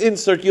if it's in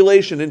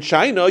circulation in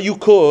China, you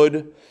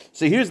could.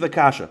 So here's the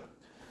kasha.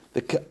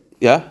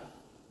 Yeah?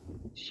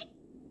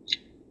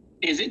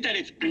 Is it that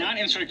it's not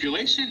in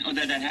circulation or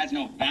that has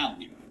no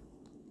value?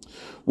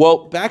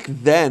 Well, back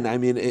then,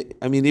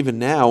 even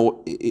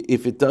now,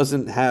 if it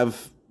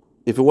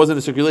wasn't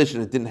in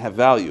circulation, it didn't have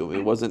value.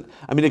 It wasn't.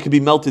 It could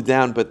be melted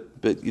down, but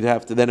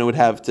it would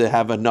have to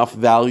have enough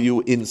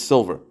value in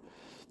silver.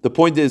 The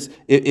point is,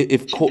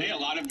 if today a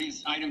lot of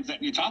these items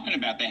that you're talking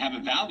about, they have a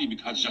value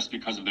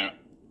because of their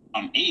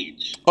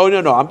age. Oh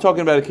no! I'm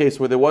talking about a case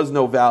where there was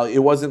no value. It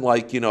wasn't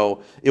like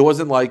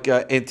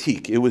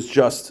antique. It was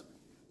just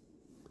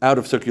out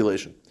of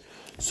circulation.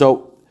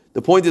 So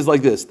the point is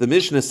like this: the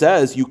Mishnah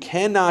says you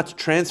cannot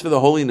transfer the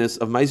holiness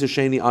of Ma'aser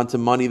Sheni onto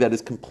money that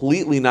is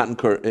completely not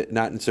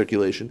in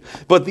circulation.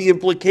 But the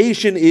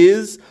implication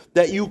is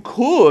that you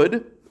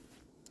could,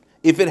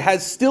 if it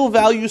has still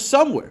value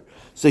somewhere.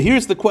 So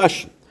here's the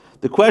question.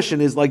 The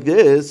question is like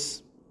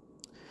this.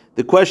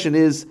 The question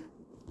is,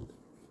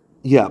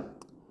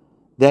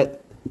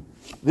 that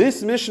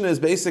this Mishnah is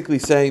basically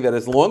saying that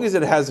as long as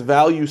it has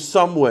value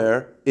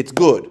somewhere, it's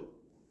good.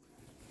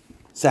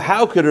 So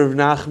how could Rav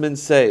Nachman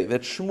say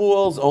that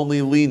Shmuel's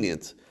only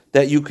lenient,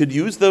 that you could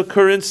use the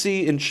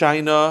currency in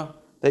China,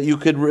 that you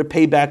could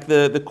pay back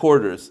the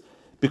quarters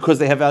because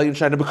they have value in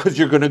China because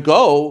you're going to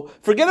go?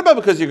 Forget about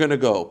because you're going to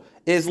go.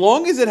 As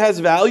long as it has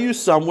value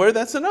somewhere,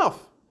 that's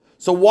enough.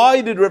 So why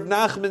did Rav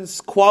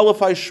Nachman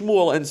qualify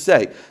Shmuel and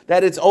say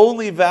that it's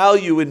only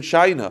value in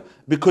China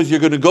because you're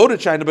going to go to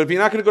China, but if you're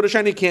not going to go to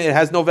China, it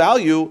has no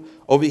value.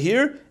 Over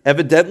here,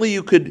 evidently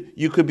you could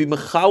be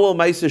mechawel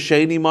Ma'aser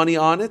Sheni money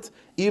on it,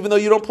 even though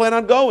you don't plan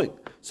on going.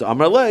 So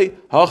Amar Lei,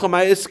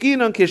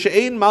 hachamayeskinam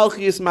kishein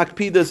malchis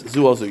makpidas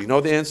zualzu. You know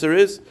what the answer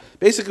is?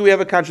 Basically, we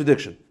have a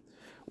contradiction.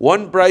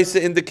 One brisa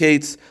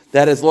indicates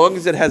that as long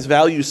as it has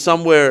value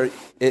somewhere,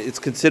 it's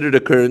considered a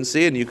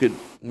currency, and you could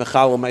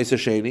mechawel Ma'aser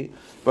Sheni.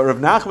 But Rav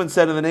Nachman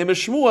said in the name of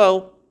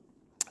Shmuel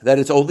that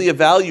it's only a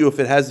value if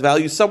it has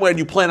value somewhere and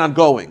you plan on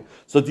going.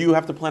 So do you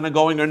have to plan on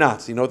going or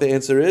not? So you know what the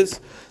answer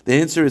is? The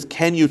answer is,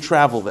 can you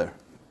travel there?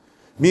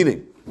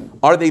 Meaning,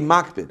 are they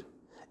makbid?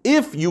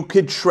 If you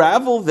could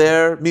travel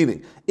there,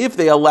 meaning, if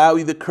they allow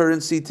you the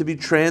currency to be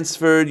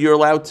transferred, you're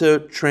allowed to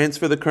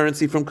transfer the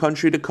currency from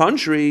country to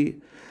country,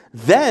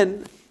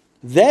 then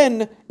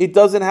it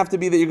doesn't have to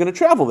be that you're going to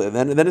travel there.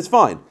 Then it's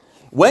fine.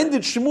 When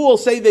did Shmuel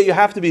say that you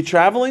have to be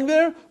traveling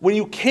there? When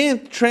you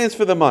can't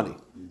transfer the money.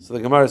 So the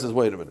Gemara says,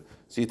 wait a minute.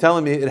 So you're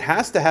telling me it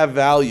has to have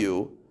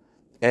value.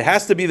 It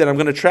has to be that I'm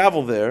going to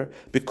travel there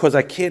because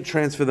I can't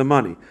transfer the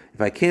money.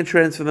 If I can't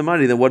transfer the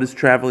money, then what does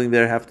traveling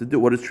there have to do?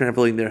 What does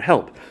traveling there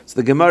help? So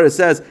the Gemara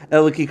says,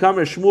 Eliki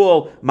Kamer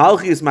Shmuel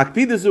Malchis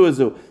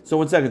Makpidazuazu. So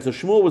 1 second. So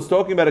Shmuel was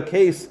talking about a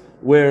case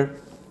where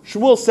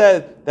Shmuel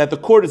said that the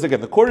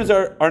quarters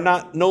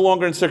are no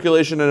longer in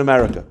circulation in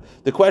America.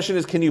 The question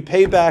is, can you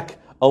pay back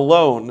a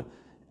loan?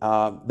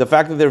 The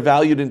fact that they're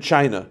valued in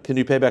China, can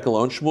you pay back a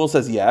loan? Shmuel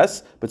says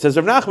yes, but says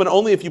Rav Nachman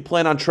only if you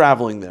plan on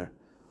traveling there.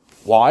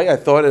 Why? I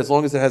thought as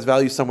long as it has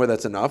value somewhere,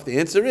 that's enough. The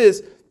answer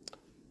is,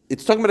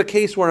 it's talking about a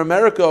case where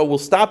America will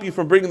stop you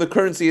from bringing the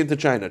currency into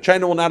China.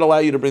 China will not allow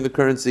you to bring the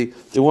currency.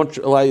 They won't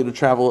allow you to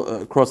travel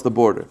across the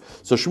border.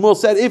 So Shmuel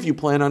said, if you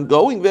plan on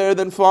going there,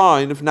 then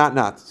fine. If not,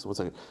 not. So 1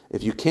 second.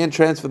 If you can't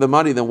transfer the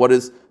money, then what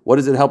does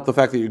it help the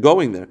fact that you're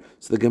going there?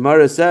 So the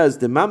Gemara says,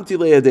 the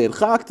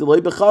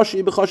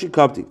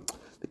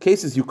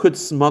case is you could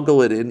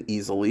smuggle it in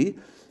easily.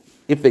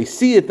 If they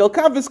see it, they'll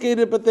confiscate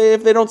it, but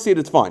if they don't see it,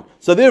 it's fine.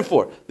 So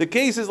therefore, the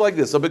case is like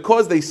this. So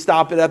because they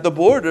stop it at the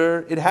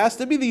border, it has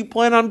to be that you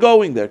plan on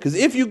going there. Because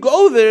if you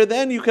go there,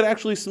 then you can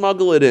actually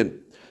smuggle it in.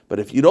 But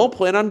if you don't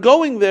plan on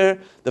going there,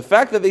 the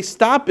fact that they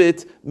stop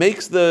it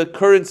makes the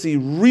currency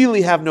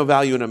really have no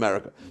value in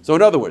America. So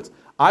in other words,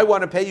 I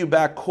want to pay you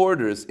back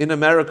quarters in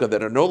America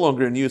that are no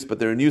longer in use, but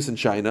they're in use in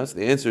China. So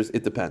the answer is,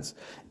 it depends.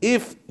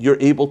 If you're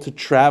able to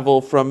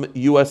travel from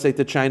USA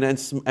to China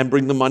and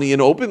bring the money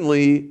in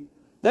openly,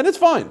 then it's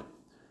fine.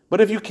 But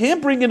if you can't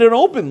bring it in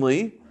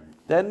openly,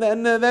 then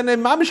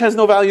mamish has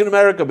no value in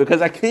America because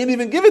I can't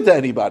even give it to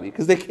anybody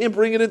because they can't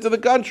bring it into the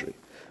country.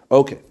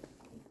 Okay.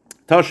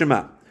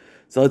 Tashima.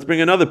 So let's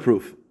bring another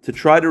proof to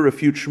try to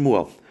refute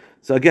Shmuel.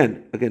 So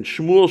again,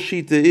 Shmuel's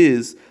shita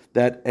is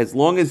that as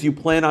long as you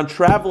plan on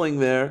traveling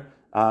there,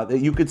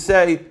 that you could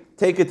say,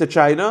 take it to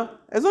China.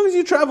 As long as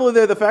you travel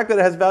there, the fact that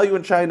it has value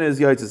in China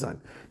is Yaitzazan.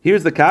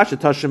 Here's the kasha,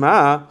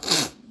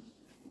 Tashima.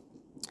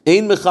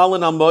 Ein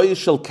mechalin amoy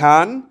shel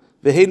kan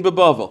v'hein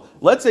bebavel.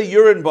 Let's say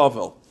you're in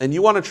Bavel and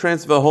you want to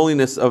transfer the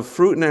holiness of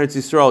fruit in Eretz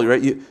Yisrael,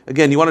 right?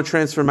 You want to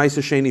transfer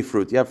Ma'aser Sheni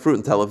fruit. You have fruit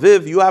in Tel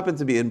Aviv. You happen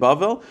to be in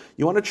Bavel.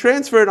 You want to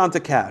transfer it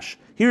onto cash.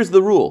 Here's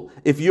the rule: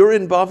 if you're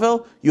in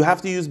Bavel, you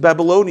have to use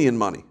Babylonian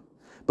money.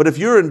 But if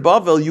you're in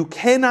Bavel, you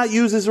cannot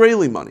use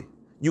Israeli money.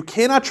 You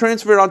cannot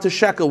transfer it onto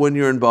shekel when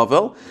you're in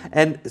Bavel.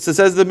 And so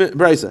says the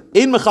Brisa,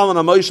 Ein mechalan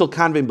amoy shel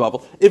kan vein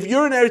Bavel. If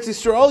you're in Eretz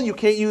Yisrael,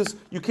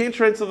 you can't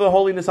transfer the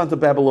holiness onto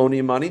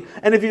Babylonian money.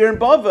 And if you're in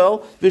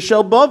Bavel,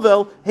 v'shel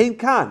Bavel hein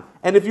kan.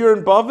 And if you're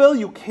in Bavel,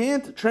 you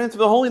can't transfer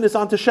the holiness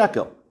onto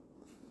shekel.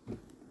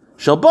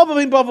 Shel Bavel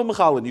vein Bavel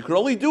mechalan. You can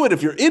only do it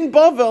if you're in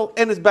Bavel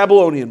and it's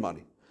Babylonian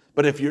money.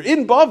 But if you're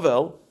in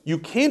Bavel, you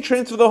can't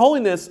transfer the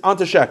holiness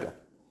onto shekel.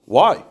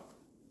 Why?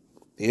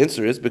 The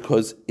answer is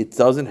because it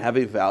doesn't have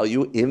a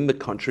value in the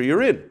country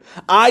you're in.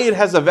 It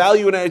has a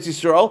value in Eretz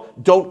Yisrael,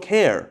 don't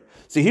care.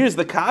 So here's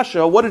the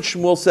kasha. What did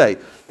Shmuel say?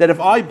 That if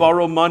I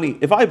borrow money,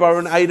 if I borrow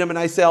an item and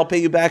I say I'll pay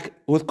you back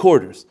with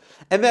quarters,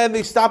 and then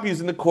they stop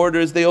using the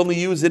quarters, they only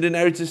use it in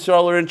Eretz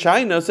Yisrael or in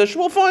China, says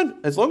Shmuel, fine.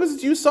 As long as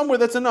it's used somewhere,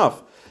 that's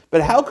enough.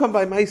 But how come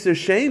by Ma'aser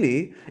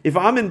Sheni, if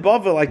I'm in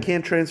Bavel, I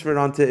can't transfer it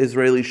onto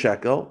Israeli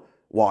shekel?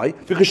 Why?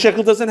 Because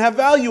shekel doesn't have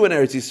value in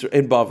Eretz Yisrael,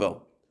 in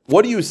Bavel.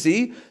 What do you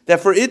see?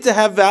 That for it to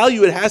have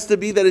value, it has to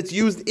be that it's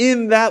used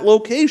in that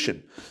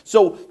location.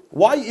 So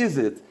why is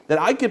it that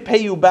I could pay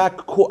you back,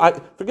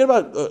 forget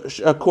about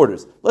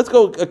quarters. Let's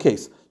go a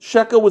case.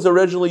 Shekel was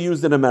originally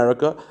used in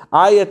America.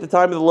 At the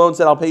time of the loan,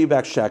 said, I'll pay you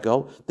back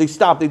shekel. They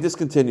stopped, they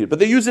discontinued. But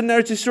they use it in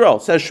Eretz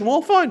Yisrael. Says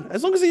Shmuel, fine.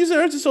 As long as they use it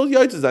in Eretz Yisrael,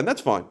 Yaitzazan,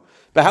 that's fine.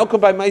 But how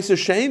come by Ma'aser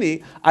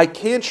Sheni, I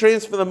can't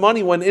transfer the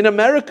money when in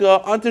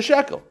America onto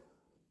shekel?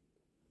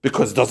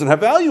 Because it doesn't have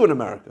value in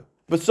America.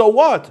 But so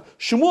what?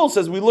 Shmuel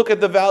says we look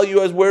at the value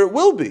as where it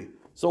will be.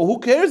 So who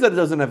cares that it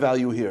doesn't have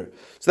value here?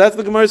 So that's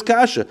the Gemara's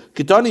kasha.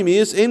 Kitani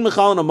miyus ein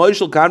mechalon amoy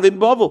shel kan vein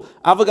bavel.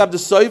 Avagav de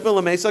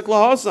soivel lemesak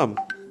lahasam.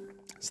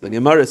 So the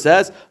Gemara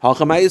says,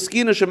 Halchamay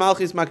eskina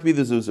shemalchis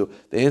makpidazuzu.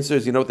 The answer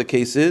is, you know what the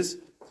case is?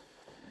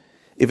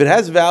 If it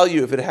has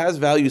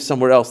value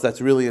somewhere else,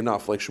 that's really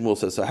enough, like Shmuel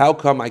says. So how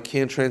come I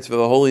can't transfer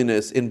the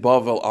holiness in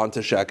Bavel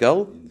onto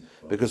shekel?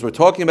 Because we're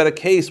talking about a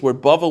case where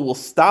Bavel will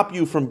stop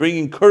you from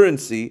bringing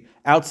currency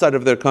outside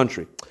of their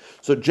country.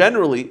 So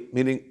generally,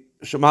 meaning,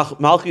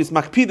 Malchis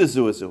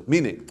Makpidazuazu,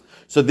 meaning,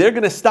 so they're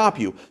going to stop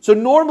you. So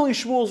normally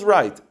Shmuel's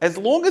right. As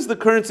long as the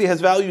currency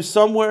has value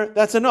somewhere,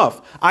 that's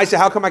enough. I say,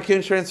 how come I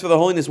can't transfer the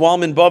holiness while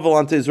I'm in Bavel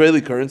onto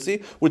Israeli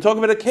currency? We're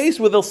talking about a case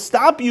where they'll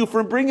stop you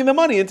from bringing the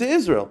money into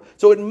Israel.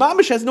 So it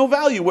mamish has no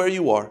value where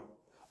you are.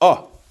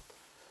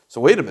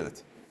 So wait a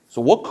minute.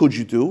 So what could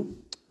you do?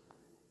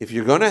 If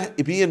you're going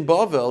to be in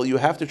Bavel, you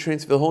have to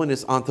transfer the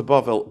holiness onto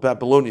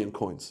Babylonian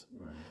coins.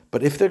 Right.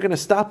 But if they're going to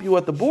stop you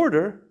at the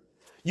border,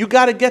 you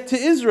got to get to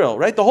Israel,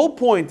 right? The whole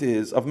point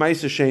is of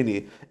Ma'aser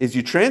Sheni is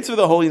you transfer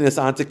the holiness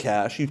onto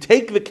cash, you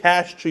take the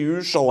cash to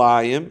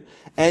Yerushalayim,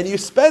 and you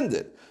spend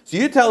it. So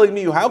you're telling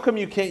me, how come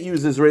you can't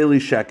use Israeli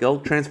shekel,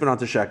 transfer it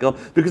onto shekel?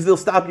 Because they'll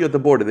stop you at the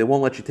border. They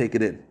won't let you take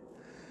it in.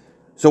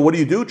 So what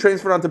do?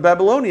 Transfer it onto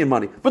Babylonian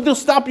money. But they'll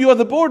stop you at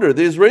the border.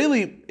 The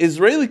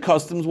Israeli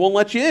customs won't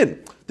let you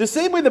in. The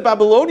same way the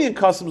Babylonian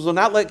customs will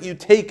not let you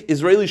take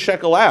Israeli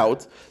shekel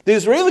out, the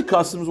Israeli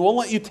customs won't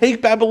let you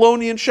take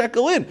Babylonian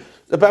shekel in,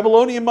 the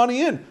Babylonian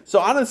money in.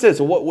 So Anan says,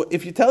 so what,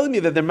 if you're telling me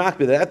that they're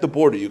at the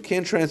border, you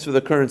can't transfer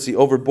the currency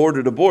over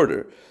border to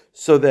border,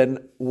 so then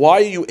why are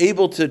you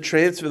able to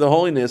transfer the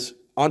holiness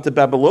onto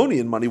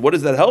Babylonian money? What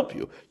does that help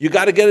you? You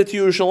got to get it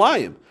to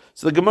Yerushalayim.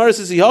 So the Gemara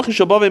says, you know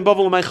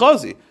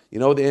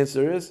what the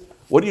answer is?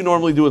 What do you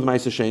normally do with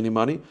Ma'aseh Sheni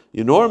money?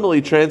 You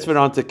normally transfer it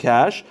onto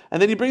cash,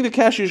 and then you bring the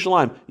cash to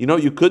Yerushalayim. You know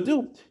what you could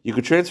do? You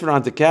could transfer it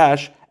onto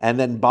cash, and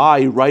then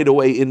buy right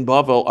away in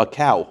Bavel a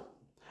cow,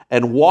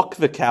 and walk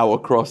the cow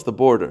across the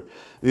border.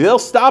 They'll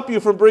stop you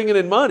from bringing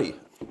in money.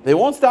 They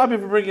won't stop you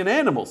from bringing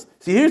animals.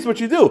 See, here's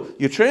what you do.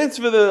 You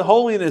transfer the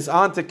holiness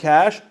onto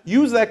cash,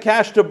 use that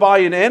cash to buy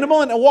an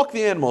animal, and walk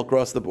the animal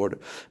across the border.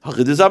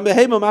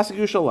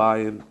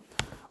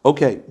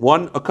 Okay,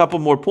 a couple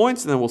more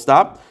points, and then we'll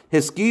stop.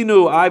 Now,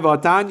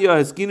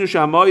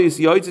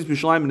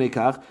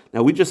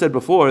 we just said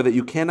before that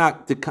you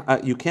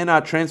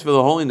cannot transfer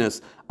the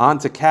holiness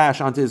onto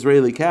cash, onto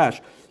Israeli cash,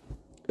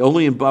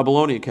 only in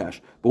Babylonian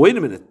cash. But wait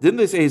a minute, didn't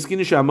they say didn't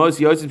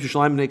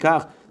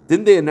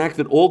they enact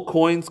that all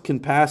coins can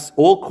pass?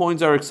 All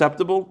coins are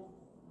acceptable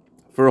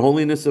for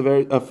holiness of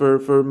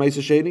for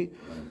Ma'aseh Sheni,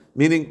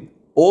 meaning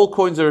all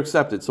coins are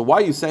accepted. So why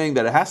are you saying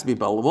that it has to be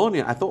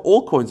Babylonian? I thought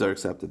all coins are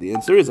accepted. The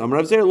answer is Amar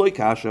Rav Zer loy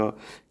kasha.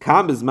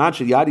 Kam bizman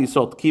sheyad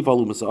yisrael tkifa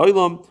al umas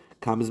ha'olam.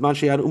 Kam bizman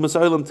sheyad umas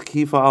ha'olam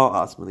tkifa al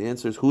asma. The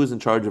answer is who is in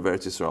charge of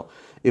Eretz Yisrael?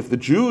 If the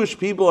Jewish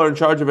people are in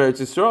charge of Eretz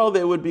Yisrael,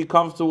 they would be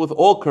comfortable with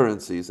all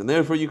currencies, and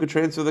therefore you could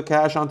transfer the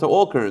cash onto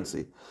all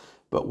currency.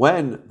 But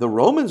when the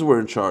Romans were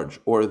in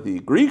charge, or the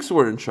Greeks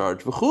were in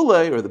charge,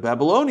 v'chule, or the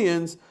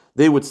Babylonians,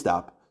 they would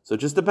stop. So it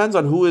just depends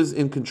on who is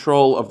in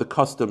control of the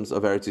customs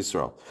of Eretz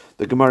Yisrael.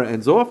 The Gemara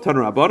ends off,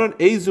 Tanur Rabbanan,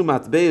 Ezu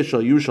matbeya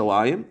shel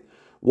Yerushalayim.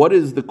 What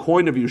is the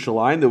coin of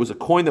Yerushalayim? There was a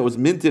coin that was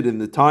minted in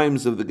the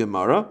times of the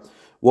Gemara.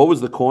 What was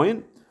the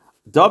coin?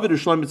 David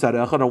Shlomo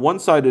Tzadachar. On one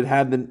side it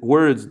had the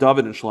words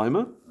David and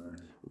Shlomo.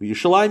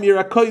 Yerushalayim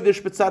Yira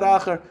Kodesh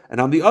B'Tzadachar. And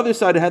on the other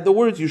side it had the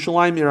words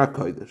Yerushalayim Yira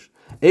Kodesh.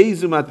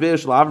 Ezu matbeya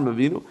shel Avram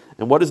Avinu.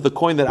 And what is the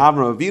coin that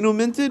Avram Avinu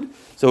minted?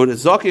 So it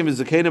is Zakim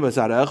v'Zakena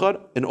B'Tzadachar.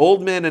 An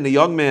old man and a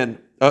young man,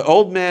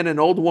 and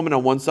old woman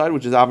on one side,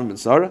 which is Avram and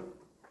Sarah,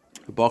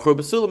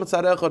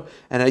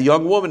 and a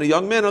young woman, a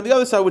young man on the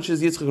other side, which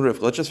is Yitzchak and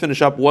Rivka. Let's just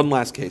finish up one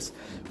last case.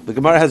 The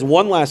Gemara has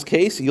one last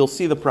case. You'll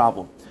see the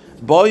problem.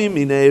 Very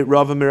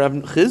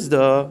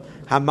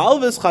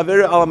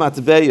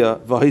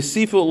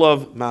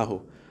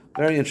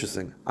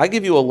interesting. I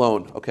give you a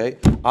loan, okay?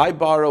 I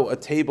borrow a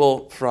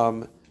table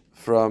from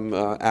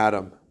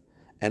Adam,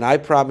 and I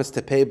promise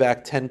to pay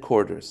back 10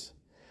 quarters.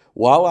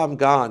 While I'm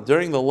gone,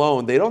 during the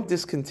loan, they don't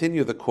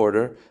discontinue the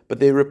quarter, but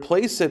they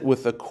replace it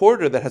with a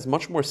quarter that has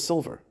much more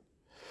silver.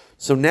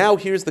 So now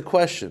here's the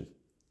question.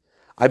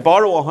 I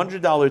borrow a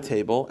 $100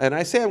 table, and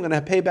I say I'm going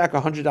to pay back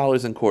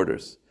 $100 in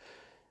quarters.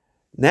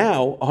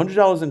 Now,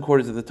 $100 in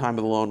quarters at the time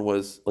of the loan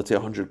was, let's say,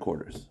 100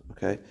 quarters.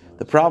 Okay.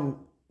 The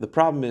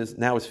problem is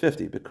now it's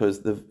 50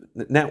 because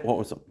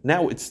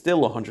now it's still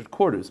 100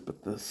 quarters,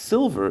 but the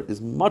silver is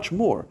much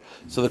more.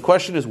 So the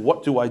question is,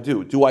 what do I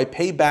do? Do I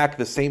pay back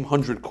the same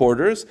 100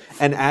 quarters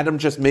and Adam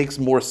just makes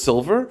more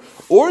silver?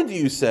 Or do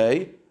you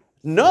say,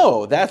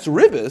 no, that's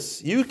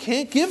ribis. You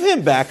can't give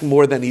him back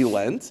more than he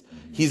lent.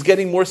 He's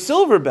getting more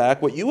silver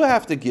back. What you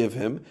have to give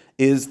him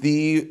is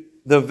the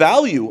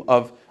value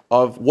of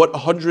what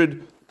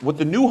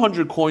the new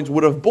 100 coins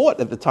would have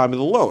bought at the time of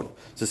the loan.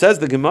 So says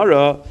the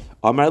Gemara,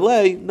 you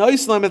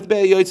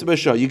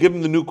give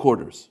him the new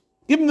quarters.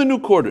 Give him the new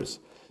quarters.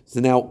 So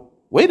now,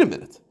 wait a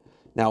minute.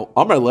 Now,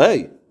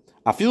 Amarle,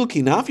 Afil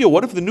Kinafia,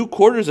 what if the new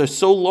quarters are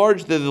so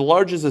large that they're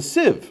large as a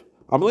sieve?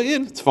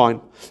 Amarle, it's fine.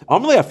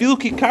 Amarle, Afil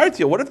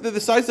Kikartia, what if they're the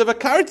size of a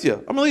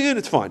kartia? Amarle,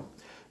 it's fine.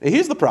 Now,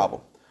 here's the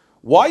problem.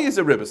 Why is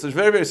it ribis? It's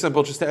very, very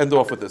simple, just to end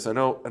off with this. I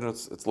know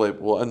it's late,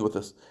 but we'll end with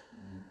this.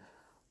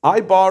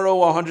 I borrow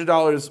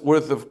 $100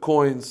 worth of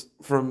coins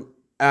from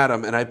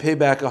Adam, and I pay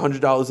back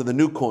 $100 of the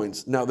new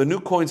coins. Now, the new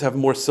coins have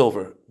more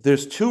silver.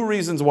 There's two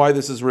reasons why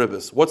this is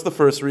ribis. What's the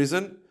first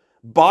reason?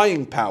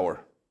 Buying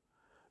power.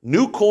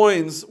 New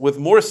coins with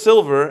more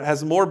silver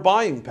has more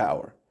buying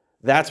power.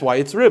 That's why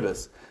it's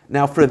ribis.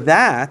 Now, for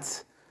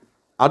that,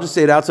 I'll just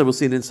say it outside, we'll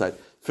see it inside.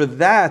 For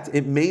that,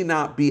 it may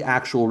not be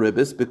actual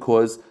ribis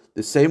because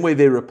the same way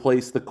they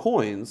replace the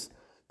coins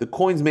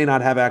may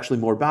not have actually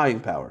more buying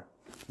power.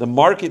 The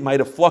market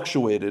might have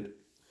fluctuated.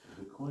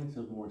 The coins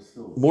have more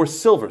silver. More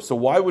silver. So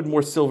why would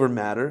more silver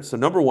matter? So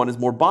number one is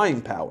more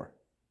buying power.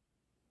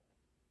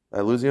 Did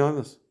I lose you on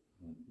this?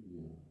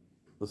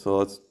 Yeah.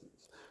 So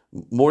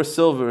more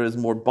silver is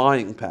more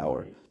buying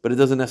power. But it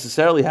doesn't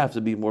necessarily have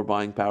to be more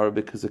buying power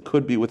because it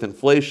could be with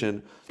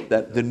inflation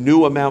that the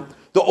new amount,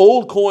 the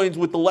old coins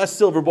with the less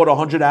silver bought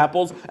 100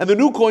 apples, and the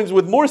new coins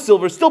with more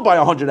silver still buy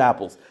 100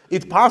 apples.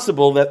 It's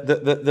possible that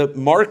the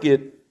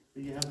market...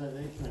 But you have that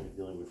anytime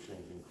dealing with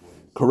changing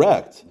coins.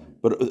 Correct.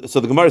 But so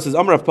the Gemara says,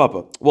 Amar Rav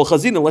Papa. Well,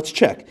 Chazina, let's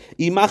check.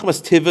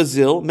 Imachmas tiva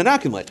zil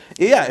menakinle.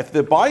 Yeah, if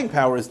the buying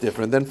power is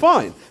different, then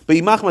fine. But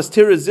imachmas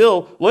tira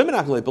zil loy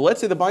menakinle. But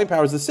let's say the buying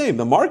power is the same.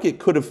 The market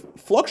could have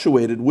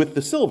fluctuated with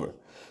the silver.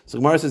 So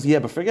Gemara says, yeah,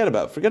 but forget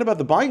about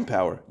the buying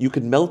power. You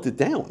can melt it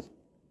down.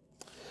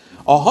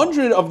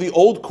 100 of the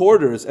old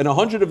quarters and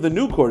 100 of the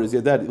new quarters.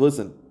 Yeah, Dad,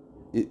 listen.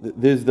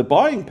 There's the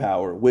buying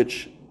power,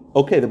 which.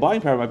 Okay, the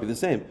buying power might be the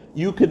same.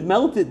 You could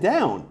melt it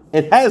down.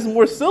 It has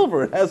more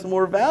silver. It has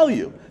more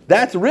value.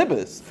 That's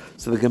ribbis.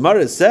 So the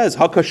Gemara says,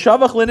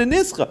 "Hakashavach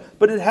lenenischa,"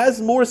 but it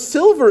has more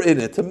silver in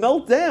it to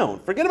melt down.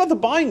 Forget about the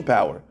buying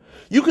power.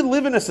 You can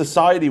live in a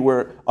society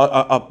where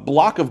a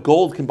block of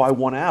gold can buy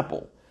one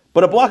apple,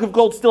 but a block of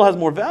gold still has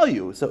more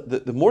value. So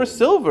the more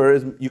silver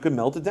is, you can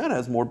melt it down. It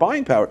has more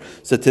buying power.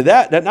 So to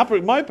that not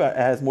my power, it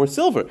has more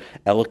silver.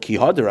 El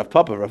kihad Rav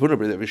Papa Rav Huna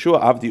Bar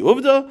Yeshua Avdi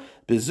Uvda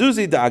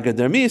Bezuzi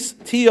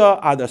Da'agadermis Tia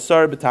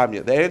Adasar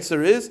Betamia. The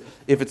answer is,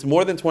 if it's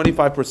more than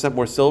 25%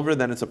 more silver,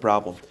 then it's a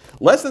problem.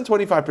 Less than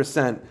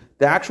 25%,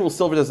 the actual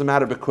silver doesn't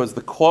matter because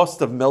the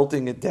cost of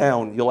melting it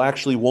down, you'll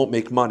actually won't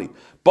make money.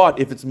 But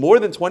if it's more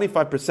than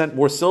 25%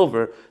 more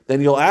silver,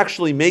 then you'll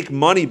actually make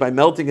money by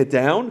melting it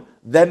down,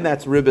 then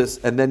that's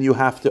ribbis, and then you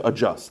have to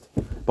adjust.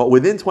 But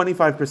within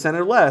 25%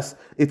 or less,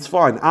 it's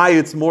fine.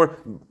 It's more,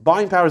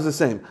 buying power is the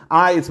same.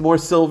 It's more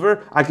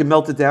silver, I can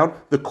melt it down.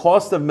 The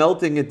cost of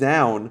melting it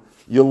down,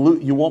 you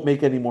won't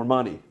make any more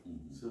money.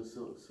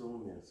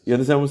 You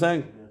understand what I'm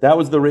saying? Yeah. That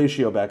was the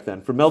ratio back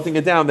then. For melting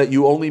it down, that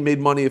you only made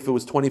money if it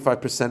was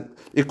 25%.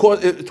 It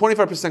cost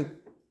 25%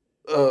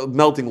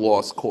 melting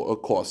loss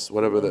costs,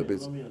 whatever that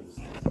is.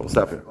 We'll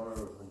stop here.